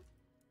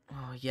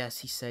 Oh, yes,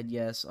 he said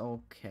yes.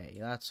 Okay,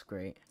 that's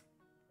great.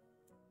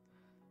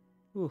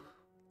 Whew.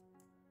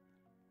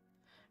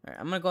 Alright,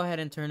 I'm going to go ahead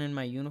and turn in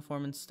my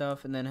uniform and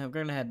stuff. And then we're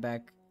going to head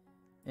back.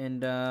 And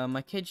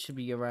my kids should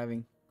be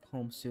arriving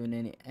home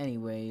soon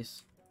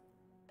anyways.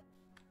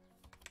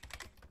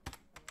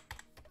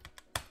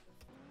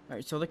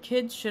 Alright, so the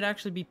kids should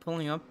actually be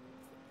pulling up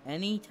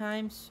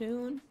anytime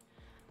soon.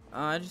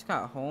 I just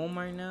got home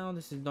right now.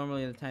 This is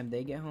normally the time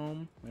they get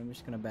home. I'm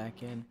just gonna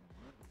back in.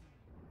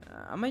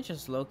 I might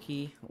just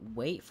low-key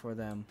wait for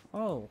them.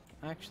 Oh,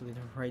 actually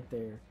they're right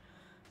there.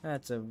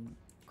 That's a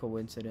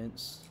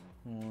coincidence.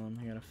 Hold on,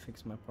 I gotta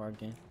fix my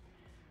parking.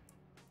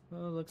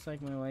 Oh, looks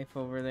like my wife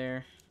over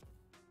there.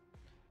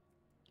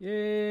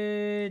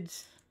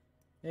 Kids!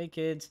 Hey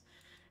kids.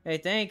 Hey,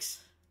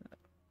 thanks.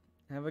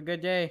 Have a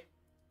good day.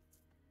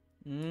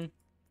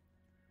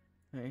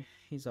 Hey,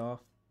 he's off.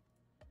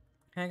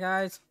 Hey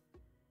guys.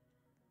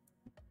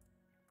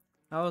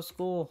 How was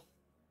school?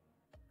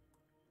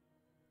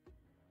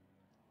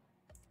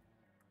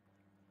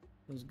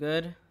 It was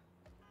good?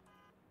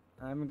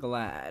 I'm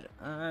glad.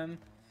 I'm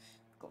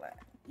glad.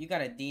 You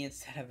got a D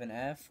instead of an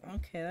F.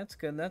 Okay, that's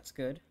good. That's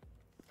good.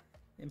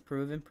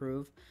 Improve,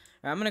 improve.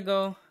 Alright, I'm gonna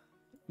go.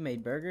 You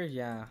made burgers?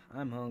 Yeah,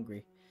 I'm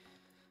hungry.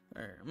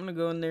 Alright, I'm gonna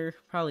go in there,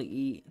 probably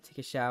eat, take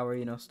a shower,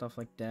 you know, stuff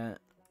like that.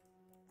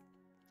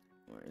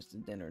 Where's the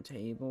dinner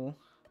table?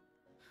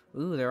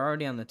 Ooh, they're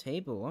already on the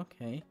table.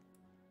 Okay.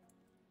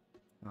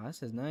 Oh,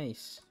 this is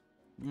nice.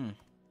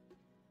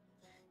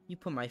 You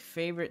put my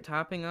favorite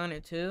topping on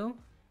it too?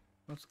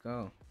 Let's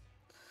go.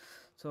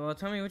 So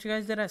tell me what you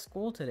guys did at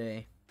school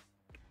today.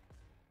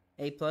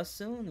 A plus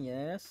soon?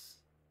 Yes.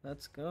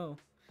 Let's go.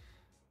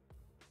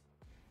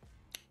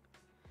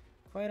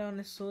 Quite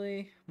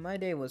honestly, my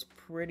day was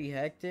pretty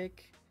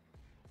hectic.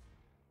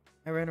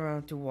 I ran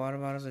around to water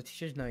bottles. The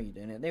teachers, no, you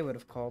didn't. They would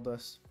have called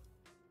us.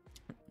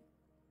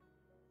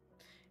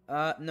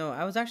 No,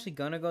 I was actually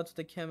gonna go to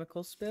the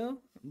chemical spill,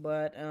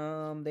 but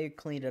they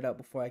cleaned it up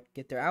before I could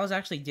get there. I was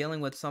actually dealing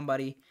with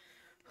somebody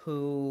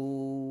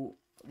who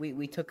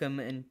we took him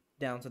in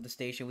down to the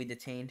station. We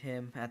detained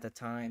him at the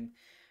time.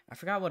 I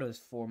forgot what it was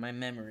for. My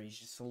memory's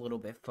just a little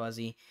bit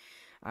fuzzy.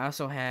 I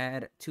also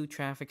had 2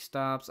 traffic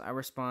stops. I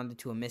responded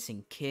to a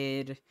missing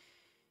kid,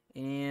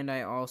 and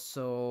I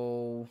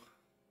also,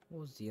 what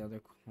was the other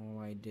call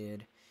I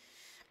did?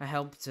 I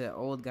helped an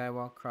old guy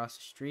walk across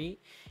the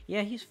street.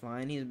 Yeah, he's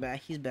fine. He's back.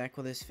 He's back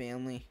with his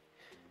family.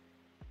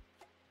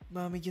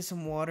 Mommy, get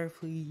some water,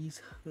 please.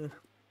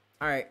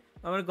 Alright,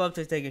 I'm gonna go up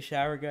to take a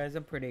shower, guys.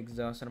 I'm pretty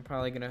exhausted. I'm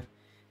probably gonna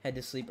head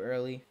to sleep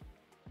early.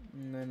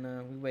 And then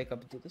we wake up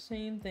and do the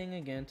same thing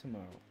again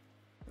tomorrow.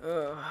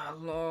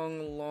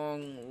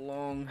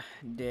 Long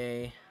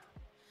day.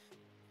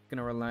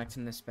 Gonna relax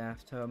in this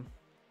bathtub.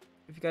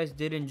 If you guys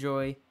did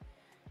enjoy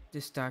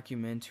this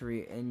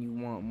documentary and you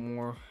want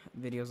more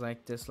videos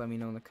like this, let me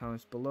know in the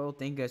comments below.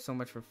 Thank you guys so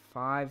much for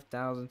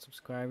 5,000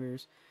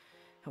 subscribers.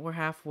 We're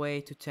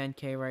halfway to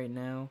 10K right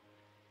now.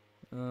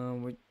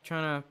 We're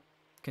trying to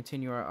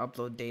continue our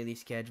upload daily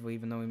schedule,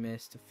 even though we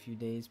missed a few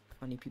days.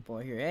 Plenty of people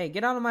are here. Hey,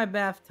 get out of my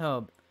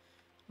bathtub.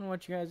 I don't know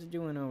what you guys are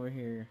doing over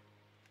here.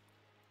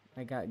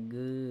 I got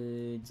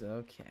goods.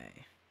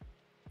 Okay.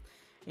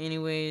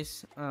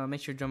 Anyways,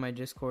 make sure to join my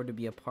Discord to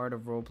be a part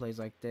of role plays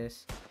like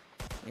this.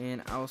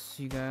 And I'll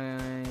see you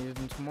guys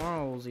in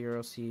tomorrow's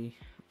erlc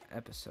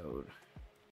episode.